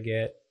messages I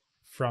get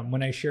from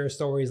when I share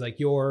stories like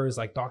yours,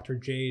 like Dr.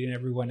 Jade and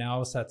everyone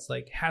else that's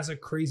like has a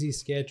crazy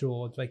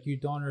schedule. It's like, you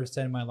don't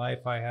understand my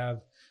life. I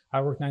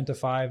work 9 to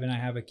 5 and I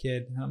have a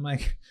kid. And I'm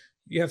like,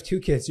 you have two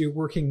kids, you're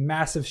working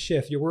massive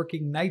shift, you're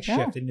working night Yeah.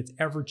 shift, and it's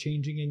ever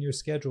changing in your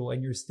schedule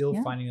and you're still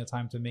Yeah. finding the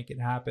time to make it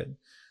happen.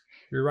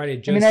 You're right.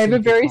 It I mean, just I have a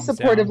simply very comes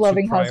supportive, down to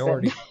loving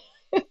husband.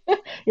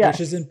 priority, Yes.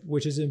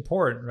 which is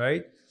important,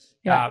 right?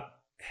 Yeah,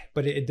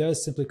 But it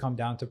does simply come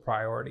down to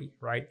priority,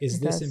 right? Is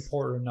it this does.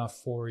 important enough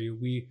for you?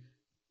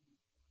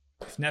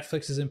 If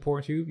Netflix is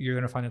important to you, you're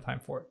going to find the time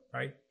for it,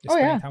 right? If Oh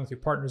spending yeah. time with your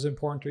partner is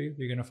important to you,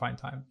 you're going to find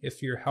time.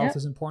 If your Yeah. health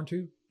is important to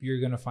you, you're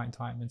going to find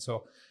time. And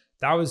so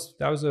that was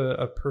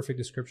a perfect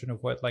description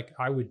of what like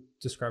I would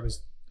describe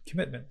as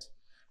commitment,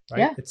 right?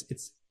 Yeah.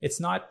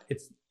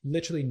 It's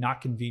literally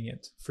not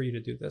convenient for you to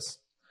do this,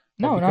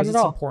 but No, not because at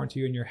it's all. important to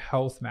you and your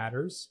health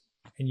matters,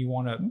 and you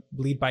want to Mhm.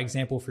 lead by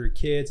example for your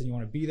kids and you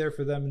want to be there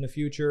for them in the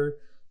future,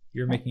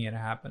 you're Yeah. making it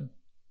happen.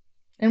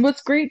 And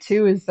what's great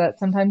too is that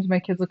sometimes my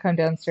kids will come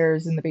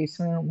downstairs in the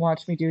basement and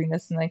watch me doing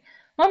this and like,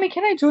 Mommy,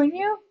 can I join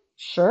you?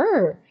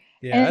 Sure.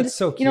 Yeah, And that's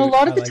so a cute.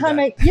 lot I of the like time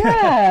that.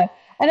 yeah.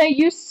 And I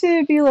used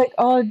to be like,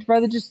 oh, I'd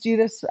rather just do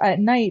this at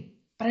night.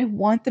 But I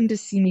want them to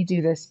see me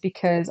do this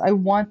because I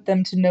want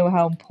them to know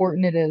how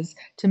important it is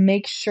to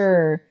make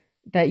sure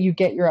that you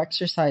get your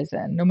exercise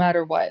in, no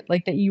matter what,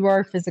 like that you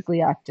are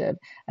physically active.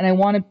 And I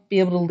want to be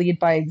able to lead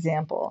by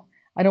example.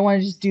 I don't want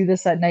to just do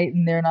this at night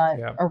and they're not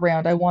Yeah,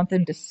 around. I want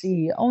them to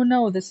see, oh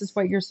no, this is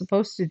what you're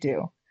supposed to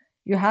do.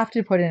 You have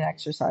to put in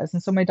exercise.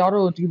 And so my daughter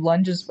will do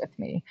lunges with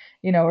me,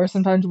 or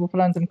sometimes we'll put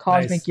on some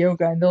cosmic nice.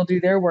 yoga and they'll do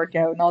their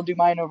workout and I'll do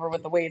mine over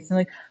with the weights. And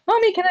like,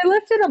 Mommy, can I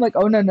lift it? I'm like,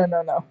 oh no, no,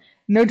 no, no.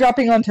 No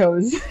dropping on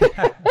toes.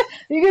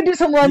 You can do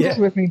some lunges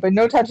Yeah, with me, but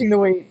no touching the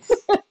weights.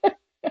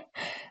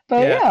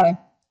 But yeah,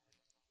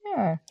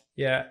 yeah,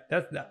 yeah,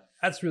 yeah.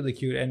 That's really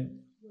cute. And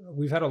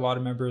we've had a lot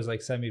of members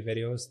like send me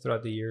videos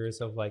throughout the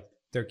years of like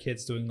their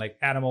kids doing like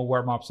animal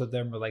warm-ups with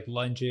them, or like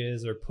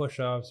lunges or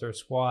push-ups or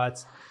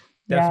squats.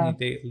 yeah,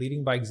 Definitely,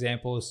 leading by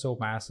example is so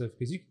massive,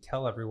 because you can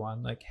tell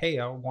everyone like, hey,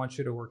 I want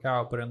you to work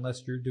out, but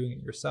unless you're doing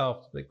it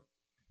yourself, like,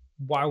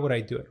 why would I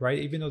do it, right?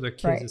 Even though they're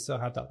kids, they right, still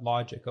have that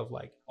logic of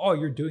like, oh,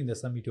 you're doing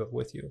this, let me do it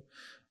with you.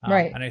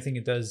 right. And I think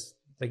it does,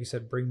 like you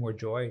said, bring more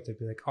joy to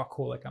be like, oh,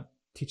 cool, like I'm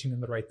teaching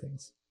them the right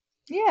things.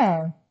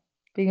 Yeah,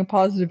 being a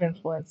positive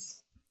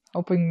influence,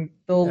 hoping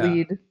they'll Yeah.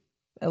 lead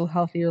a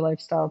healthier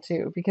lifestyle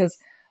too. Because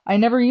I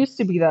never used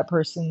to be that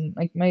person.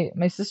 Like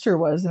my sister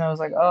was, and I was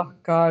like, oh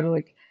God,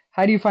 like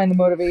how do you find the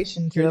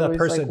motivation to You're that always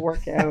like person.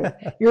 work out?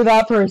 You're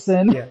that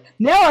person. Yeah.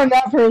 Now I'm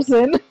that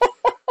person.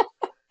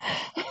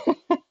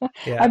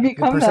 Yeah. I've The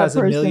become person that has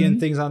a million person.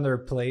 things on their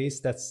place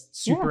that's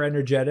Yeah, super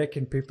energetic,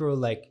 and people are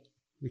like,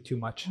 you're too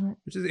much,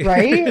 which is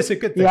right? it's a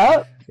good thing.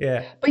 Yep.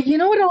 Yeah. But you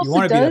know what You else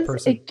want it to be that does?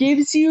 person. It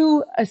gives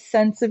you a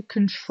sense of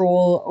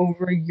control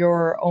over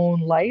your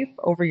own life,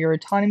 over your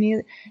autonomy.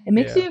 It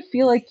makes Yeah. you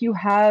feel like you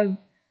have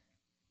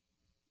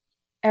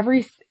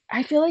every,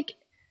 I feel like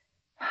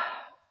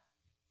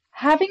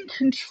having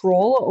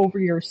control over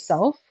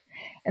yourself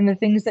and the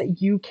things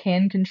that you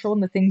can control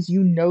and the things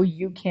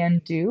you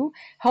can do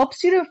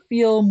helps you to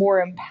feel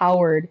more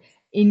empowered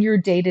in your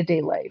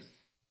day-to-day life.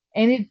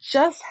 And it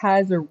just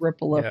has a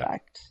ripple Yeah.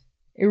 effect.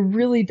 It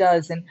really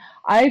does. And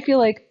I feel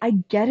like I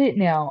get it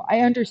now.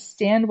 I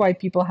understand why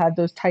people have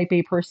those type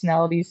A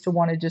personalities to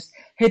want to just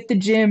hit the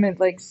gym at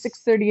like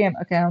 6:30 a.m.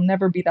 Okay, I'll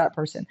never be that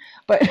person,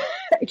 but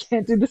I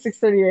can't do the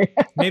 6:30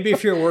 a.m. Maybe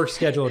if your work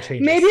schedule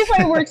Maybe changes. if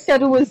my work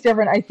schedule was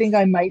different, I think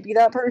I might be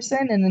that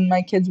person, and then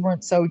my kids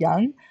weren't so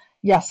young.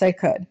 Yes, I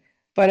could.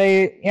 But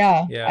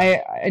yeah,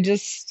 Yeah. I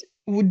just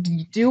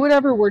would do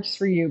whatever works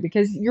for you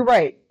because you're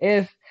right.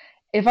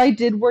 If I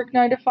did work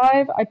 9 to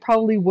 5, I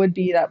probably would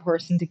be that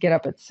person to get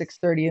up at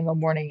 6:30 in the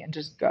morning and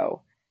just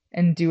go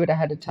and do it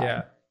ahead of time.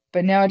 Yeah.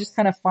 But now I just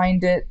kind of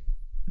find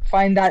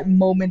that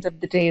moment of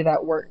the day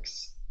that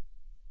works.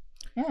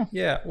 Yeah.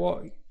 Yeah.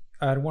 Well,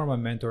 I had one of my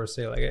mentors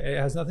say, like, it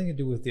has nothing to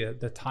do with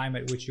the time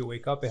at which you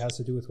wake up. It has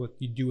to do with what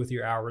you do with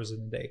your hours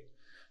in the day,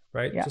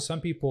 right? Yeah. So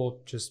some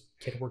people just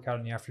get to work out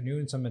in the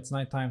afternoon. Some it's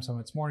nighttime, some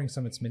it's morning,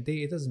 some it's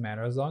midday. It doesn't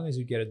matter. As long as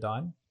you get it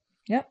done,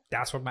 Yep.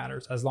 that's what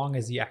matters. As long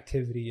as the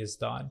activity is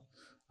done.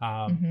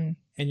 Mm-hmm.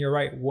 And you're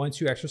right. Once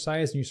you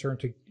exercise and you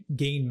start to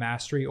gain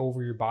mastery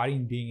over your body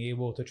and being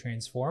able to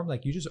transform,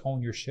 like you just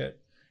own your shit.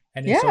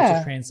 And it starts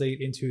to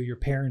translate into your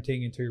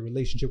parenting, into your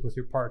relationship with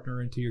your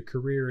partner, into your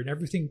career, and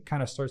everything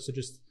kind of starts to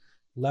just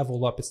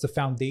level up. It's the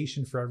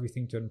foundation for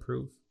everything to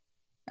improve.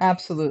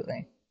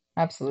 Absolutely.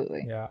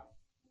 Absolutely. Yeah.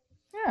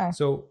 Yeah.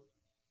 So,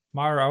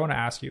 Mara, I want to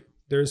ask you.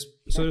 There's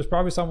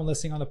probably someone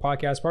listening on the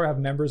podcast. Probably have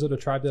members of the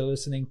tribe that are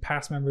listening,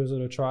 past members of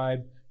the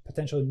tribe,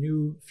 potential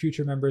new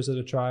future members of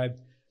the tribe.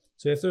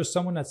 So if there's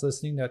someone that's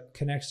listening that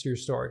connects to your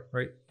story,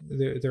 right?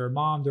 They're a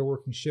mom, they're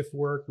working shift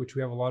work, which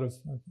we have a lot of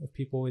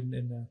people in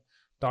the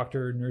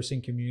doctor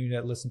nursing community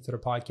that listen to the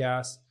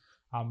podcast.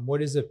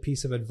 What is a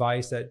piece of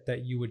advice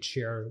that you would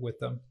share with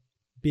them,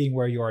 being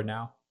where you are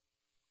now?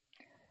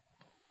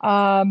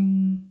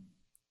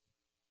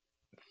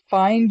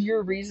 Find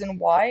your reason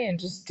why and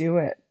just do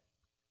it.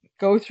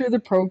 Go through the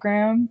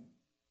program,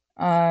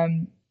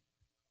 um,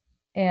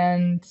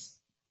 and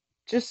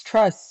just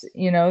trust,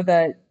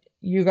 that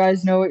you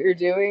guys know what you're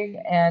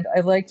doing. And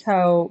I liked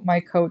how my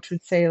coach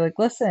would say, like,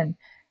 listen,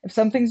 if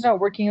something's not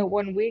working out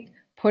one week,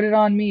 put it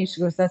on me.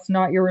 She goes, that's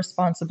not your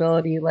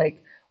responsibility.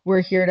 Like,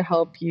 we're here to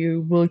help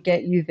you. We'll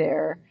get you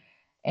there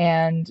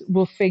and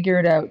we'll figure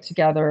it out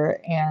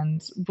together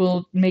and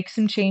we'll make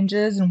some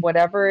changes and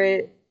whatever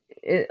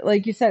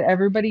like you said,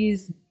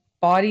 everybody's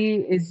body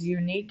is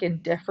unique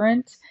and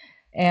different.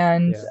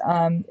 And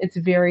Yeah. it's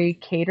very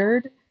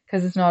catered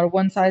because it's not a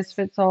one size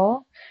fits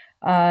all.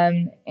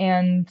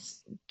 And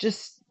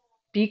just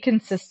be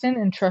consistent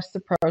and trust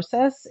the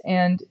process,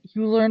 and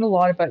you learn a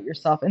lot about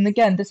yourself. And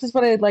again, this is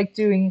what I like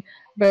doing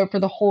about for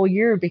the whole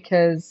year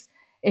because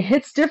it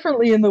hits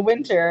differently in the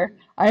winter.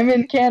 I'm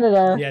in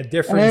Canada, Yeah, and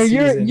different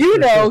seasons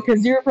for sure.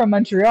 because you're from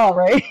Montreal,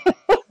 right?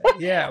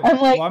 Yeah. I'm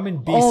like, Well, I'm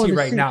in oh, BC the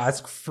right now. soups.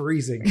 It's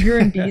freezing. You're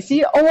in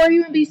BC? Oh, are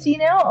you in BC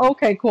now?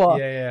 Okay, cool.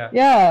 Yeah.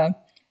 Yeah.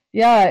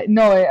 Yeah,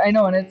 no, I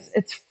know, and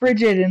it's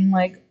frigid, and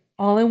like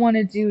all I want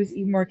to do is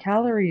eat more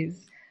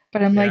calories.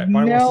 But I'm like, Yeah.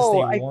 Body wants to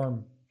no, stay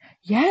warm.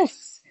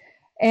 yes.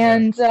 Yeah.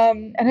 And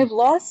I've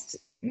lost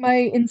my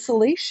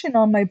insulation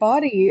on my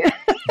body.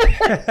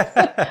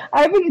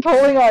 I've been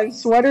pulling on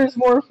sweaters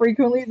more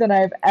frequently than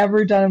I've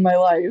ever done in my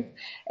life.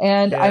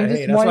 And Yeah. I'm Hey,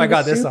 just that's why I wanting the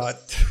got this on.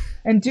 soups.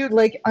 And dude,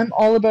 like I'm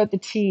all about the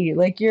tea.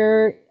 Like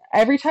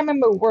every time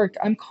I'm at work,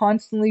 I'm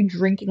constantly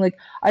drinking. Like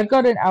I've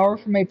got an hour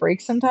for my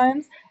break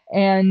sometimes,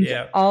 and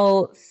Yeah.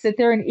 I'll sit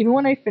there and even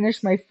when I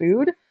finish my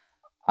food,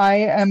 I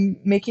am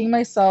making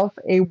myself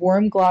a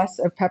warm glass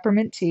of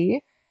peppermint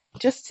tea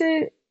just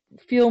to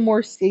feel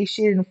more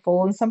satiated and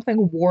full and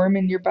something warm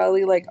in your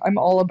belly. Like I'm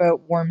all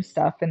about warm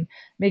stuff and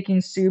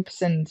making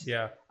soups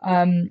Yeah.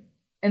 um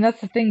and that's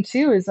the thing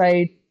too is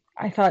I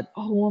thought,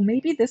 oh well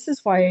maybe this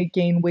is why I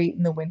gain weight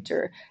in the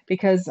winter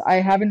because I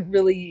haven't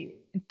really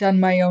done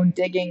my own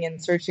digging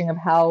and searching of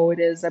how it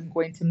is I'm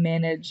going to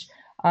manage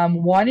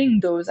wanting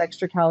those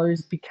extra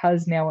calories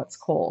because now it's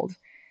cold.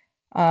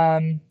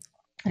 Um,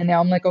 and now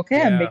I'm like,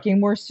 okay, I'm Yeah. making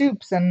more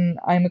soups and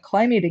I'm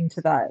acclimating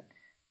to that.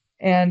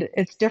 And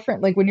it's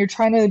different. Like when you're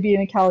trying to be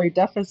in a calorie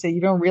deficit, you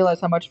don't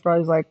realize how much your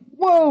body's like,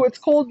 whoa, it's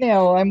cold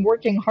now. I'm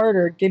working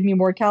harder. Give me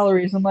more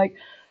calories. I'm like,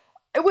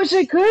 I wish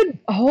I could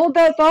hold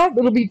that thought.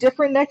 It'll be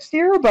different next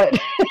year, but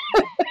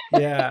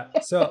Yeah.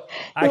 So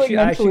I feel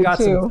like I actually mentally got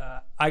some. too.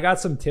 I got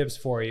some tips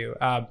for you.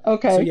 So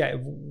Okay. yeah,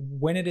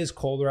 when it is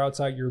colder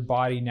outside, your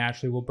body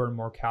naturally will burn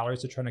more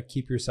calories to try to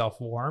keep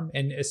yourself warm,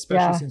 and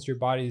especially Yeah. since your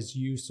body is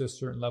used to a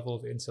certain level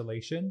of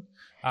insulation,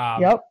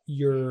 Yep.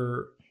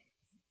 your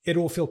it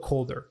will feel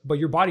colder. But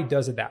your body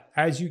does adapt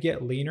as you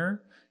get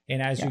leaner.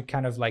 And as Yeah. you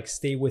kind of like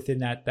stay within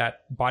that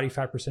body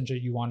fat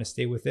percentage you want to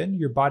stay within,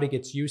 your body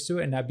gets used to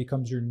it and that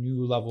becomes your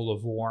new level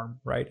of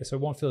warm, right? So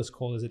it won't feel as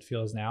cold as it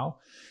feels now.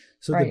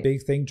 So the Right.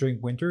 big thing during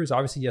winter is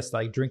obviously, yes,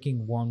 like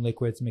drinking warm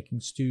liquids,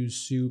 making stews,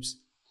 soups,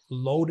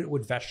 loaded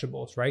with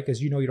vegetables, right?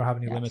 Because you don't have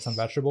any limits on Yes.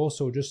 vegetables.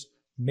 So just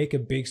make a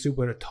big soup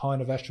with a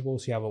ton of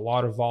vegetables. So you have a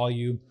lot of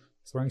volume,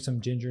 throwing some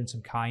ginger and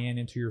some cayenne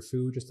into your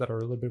food, just that are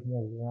a little bit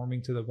more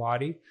warming to the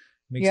body,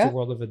 makes the Yep.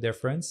 world of a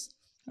difference.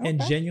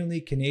 And Okay.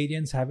 genuinely,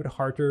 Canadians have it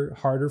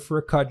harder for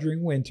a cut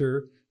during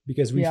winter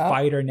because we Yep.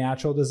 fight our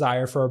natural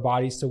desire for our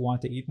bodies to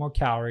want to eat more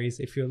calories.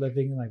 If you're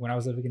living like when I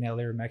was living in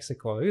LA or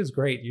Mexico, it was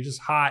great. You're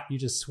just hot, you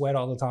just sweat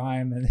all the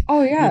time, and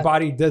Oh your yeah.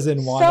 body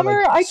doesn't want to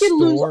Summer, like I could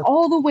lose store.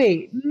 all the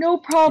weight, no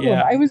problem.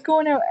 Yeah. I was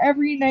going out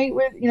every night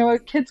with,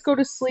 kids go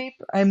to sleep.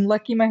 I'm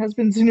lucky my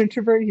husband's an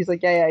introvert. He's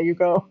like, yeah, you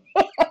go.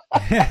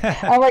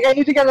 I'm like, I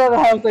need to get out of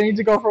the house. I need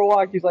to go for a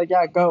walk. He's like,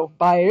 yeah, go,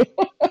 bye.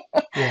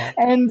 Yeah.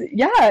 And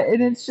yeah,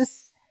 and it's just,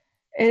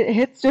 it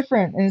hits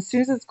different. And as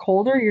soon as it's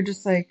colder, you're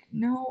just like,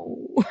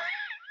 no,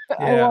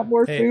 I Yeah. want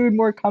more Hey, food,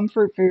 more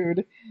comfort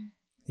food.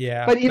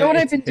 yeah. But you know But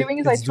what I've been doing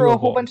is I it's throw a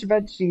whole doable. bunch of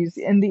veggies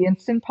in the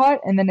Instant Pot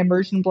and then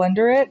immersion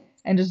blender it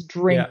and just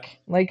Yeah. drink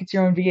like it's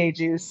your own VA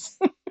juice.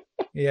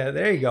 Yeah,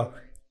 there you go.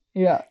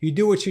 Yeah, You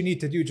do what you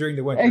need to do during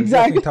the winter. It's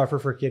exactly. definitely tougher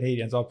for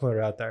Canadians. I'll put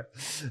it out there.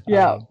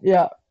 Yeah,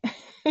 yeah.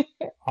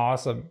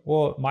 Awesome.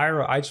 Well,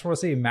 Myra, I just want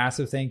to say a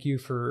massive thank you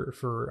for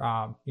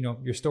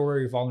your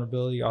story, your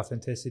vulnerability,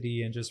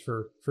 authenticity, and just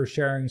for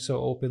sharing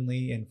so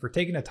openly and for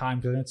taking the time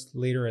because it's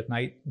later at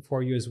night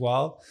for you as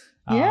well.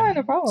 Yeah,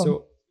 no problem.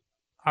 So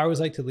I always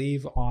like to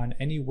leave on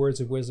any words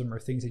of wisdom or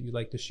things that you'd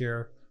like to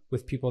share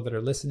with people that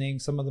are listening.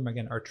 Some of them,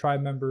 again, are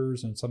tribe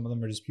members, and some of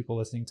them are just people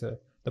listening to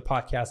the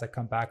podcast that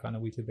come back on a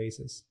weekly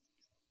basis.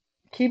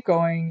 Keep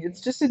going. It's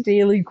just a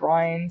daily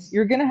grind.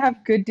 You're gonna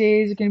have good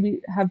days. You're gonna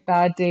have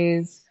bad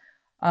days.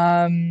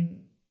 Um,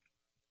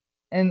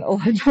 and a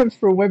lot of times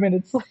for women,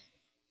 it's like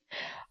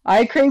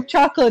I crave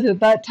chocolate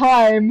at that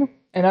time,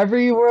 and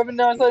every woman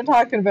knows what I'm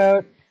talking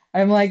about.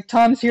 I'm like,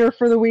 Tom's here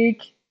for the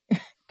week,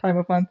 time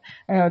of month.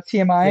 I know it's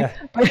TMI, Yeah,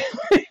 but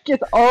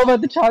it's all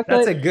about the that's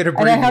chocolate, a good and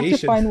I have to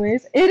abbreviation. find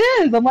ways. It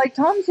is. I'm like,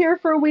 Tom's here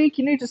for a week,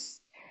 just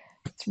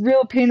it's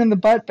real pain in the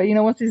butt, but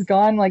once he's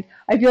gone, like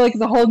I feel like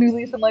it's a whole new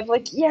lease in life.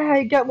 Like, yeah,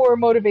 I get more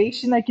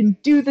motivation. I can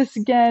do this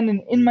again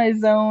and in my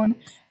zone.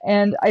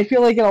 And I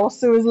feel like it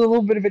also is a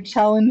little bit of a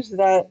challenge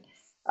that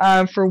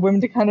for women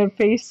to kind of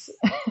face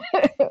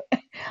on a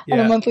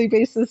Yeah, monthly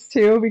basis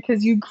too,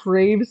 because you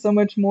crave so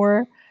much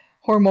more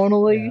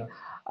hormonally.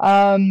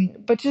 yeah.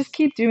 But just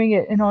keep doing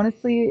it. And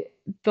honestly,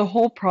 the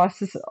whole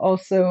process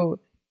also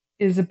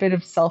is a bit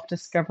of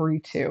self-discovery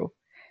too.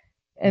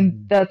 And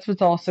Mm, that's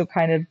what's also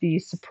kind of the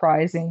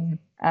surprising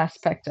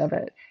aspect of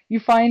it. You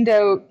find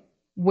out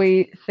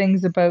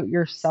things about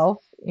yourself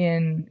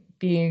in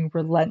being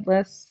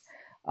relentless,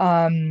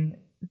 um,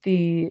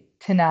 the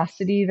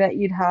tenacity that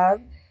you'd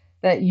have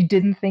that you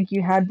didn't think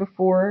you had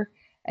before,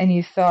 and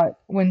you thought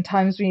when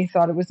you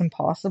thought it was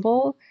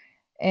impossible,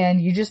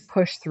 and you just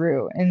push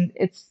through. And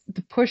it's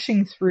the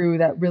pushing through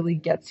that really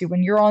gets you.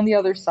 When you're on the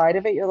other side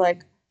of it, you're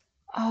like,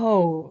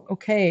 oh,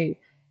 okay.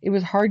 It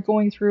was hard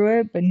going through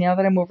it, but now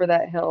that I'm over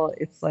that hill,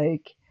 it's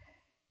like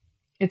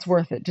it's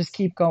worth it. Just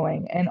keep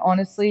going. And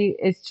honestly,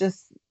 it's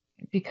just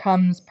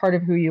becomes part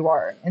of who you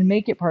are and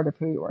make it part of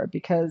who you are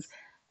because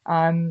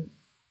um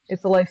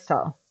it's a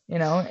lifestyle,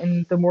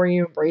 and the more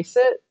you embrace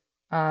it,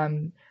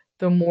 um,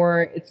 the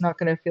more it's not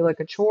going to feel like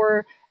a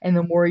chore and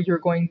the more you're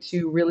going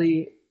to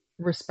really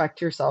respect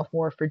yourself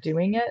more for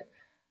doing it.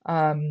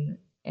 And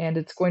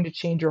it's going to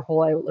change your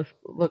whole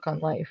look on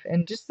life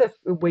and just the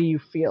way you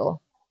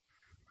feel.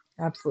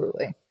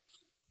 Absolutely.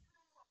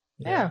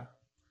 Yeah.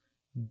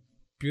 yeah.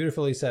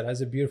 Beautifully said.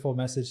 That's a beautiful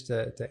message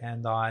to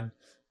end on.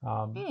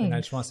 And I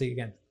just want to Thanks. say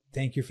again,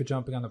 thank you for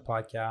jumping on the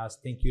podcast.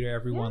 Thank you to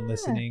everyone Yeah.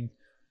 listening.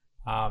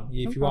 No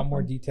If you want more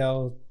problem.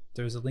 detail,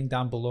 there's a link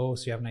down below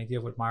so you have an idea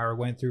of what Myra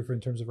went through in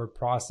terms of her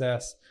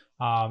process.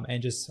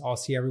 And just I'll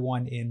see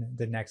everyone in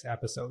the next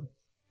episode.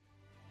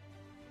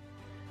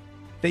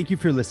 Thank you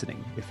for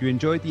listening. If you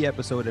enjoyed the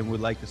episode and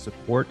would like to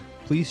support,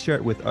 please share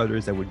it with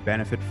others that would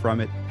benefit from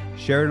it.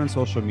 Share it on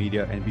social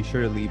media and be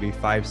sure to leave a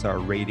 5-star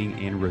rating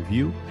and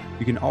review.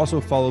 You can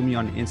also follow me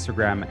on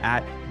Instagram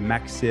at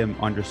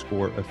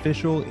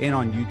Maxim_official and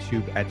on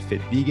YouTube at Fit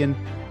Vegan.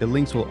 The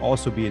links will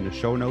also be in the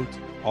show notes.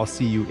 I'll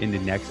see you in the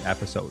next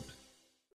episode.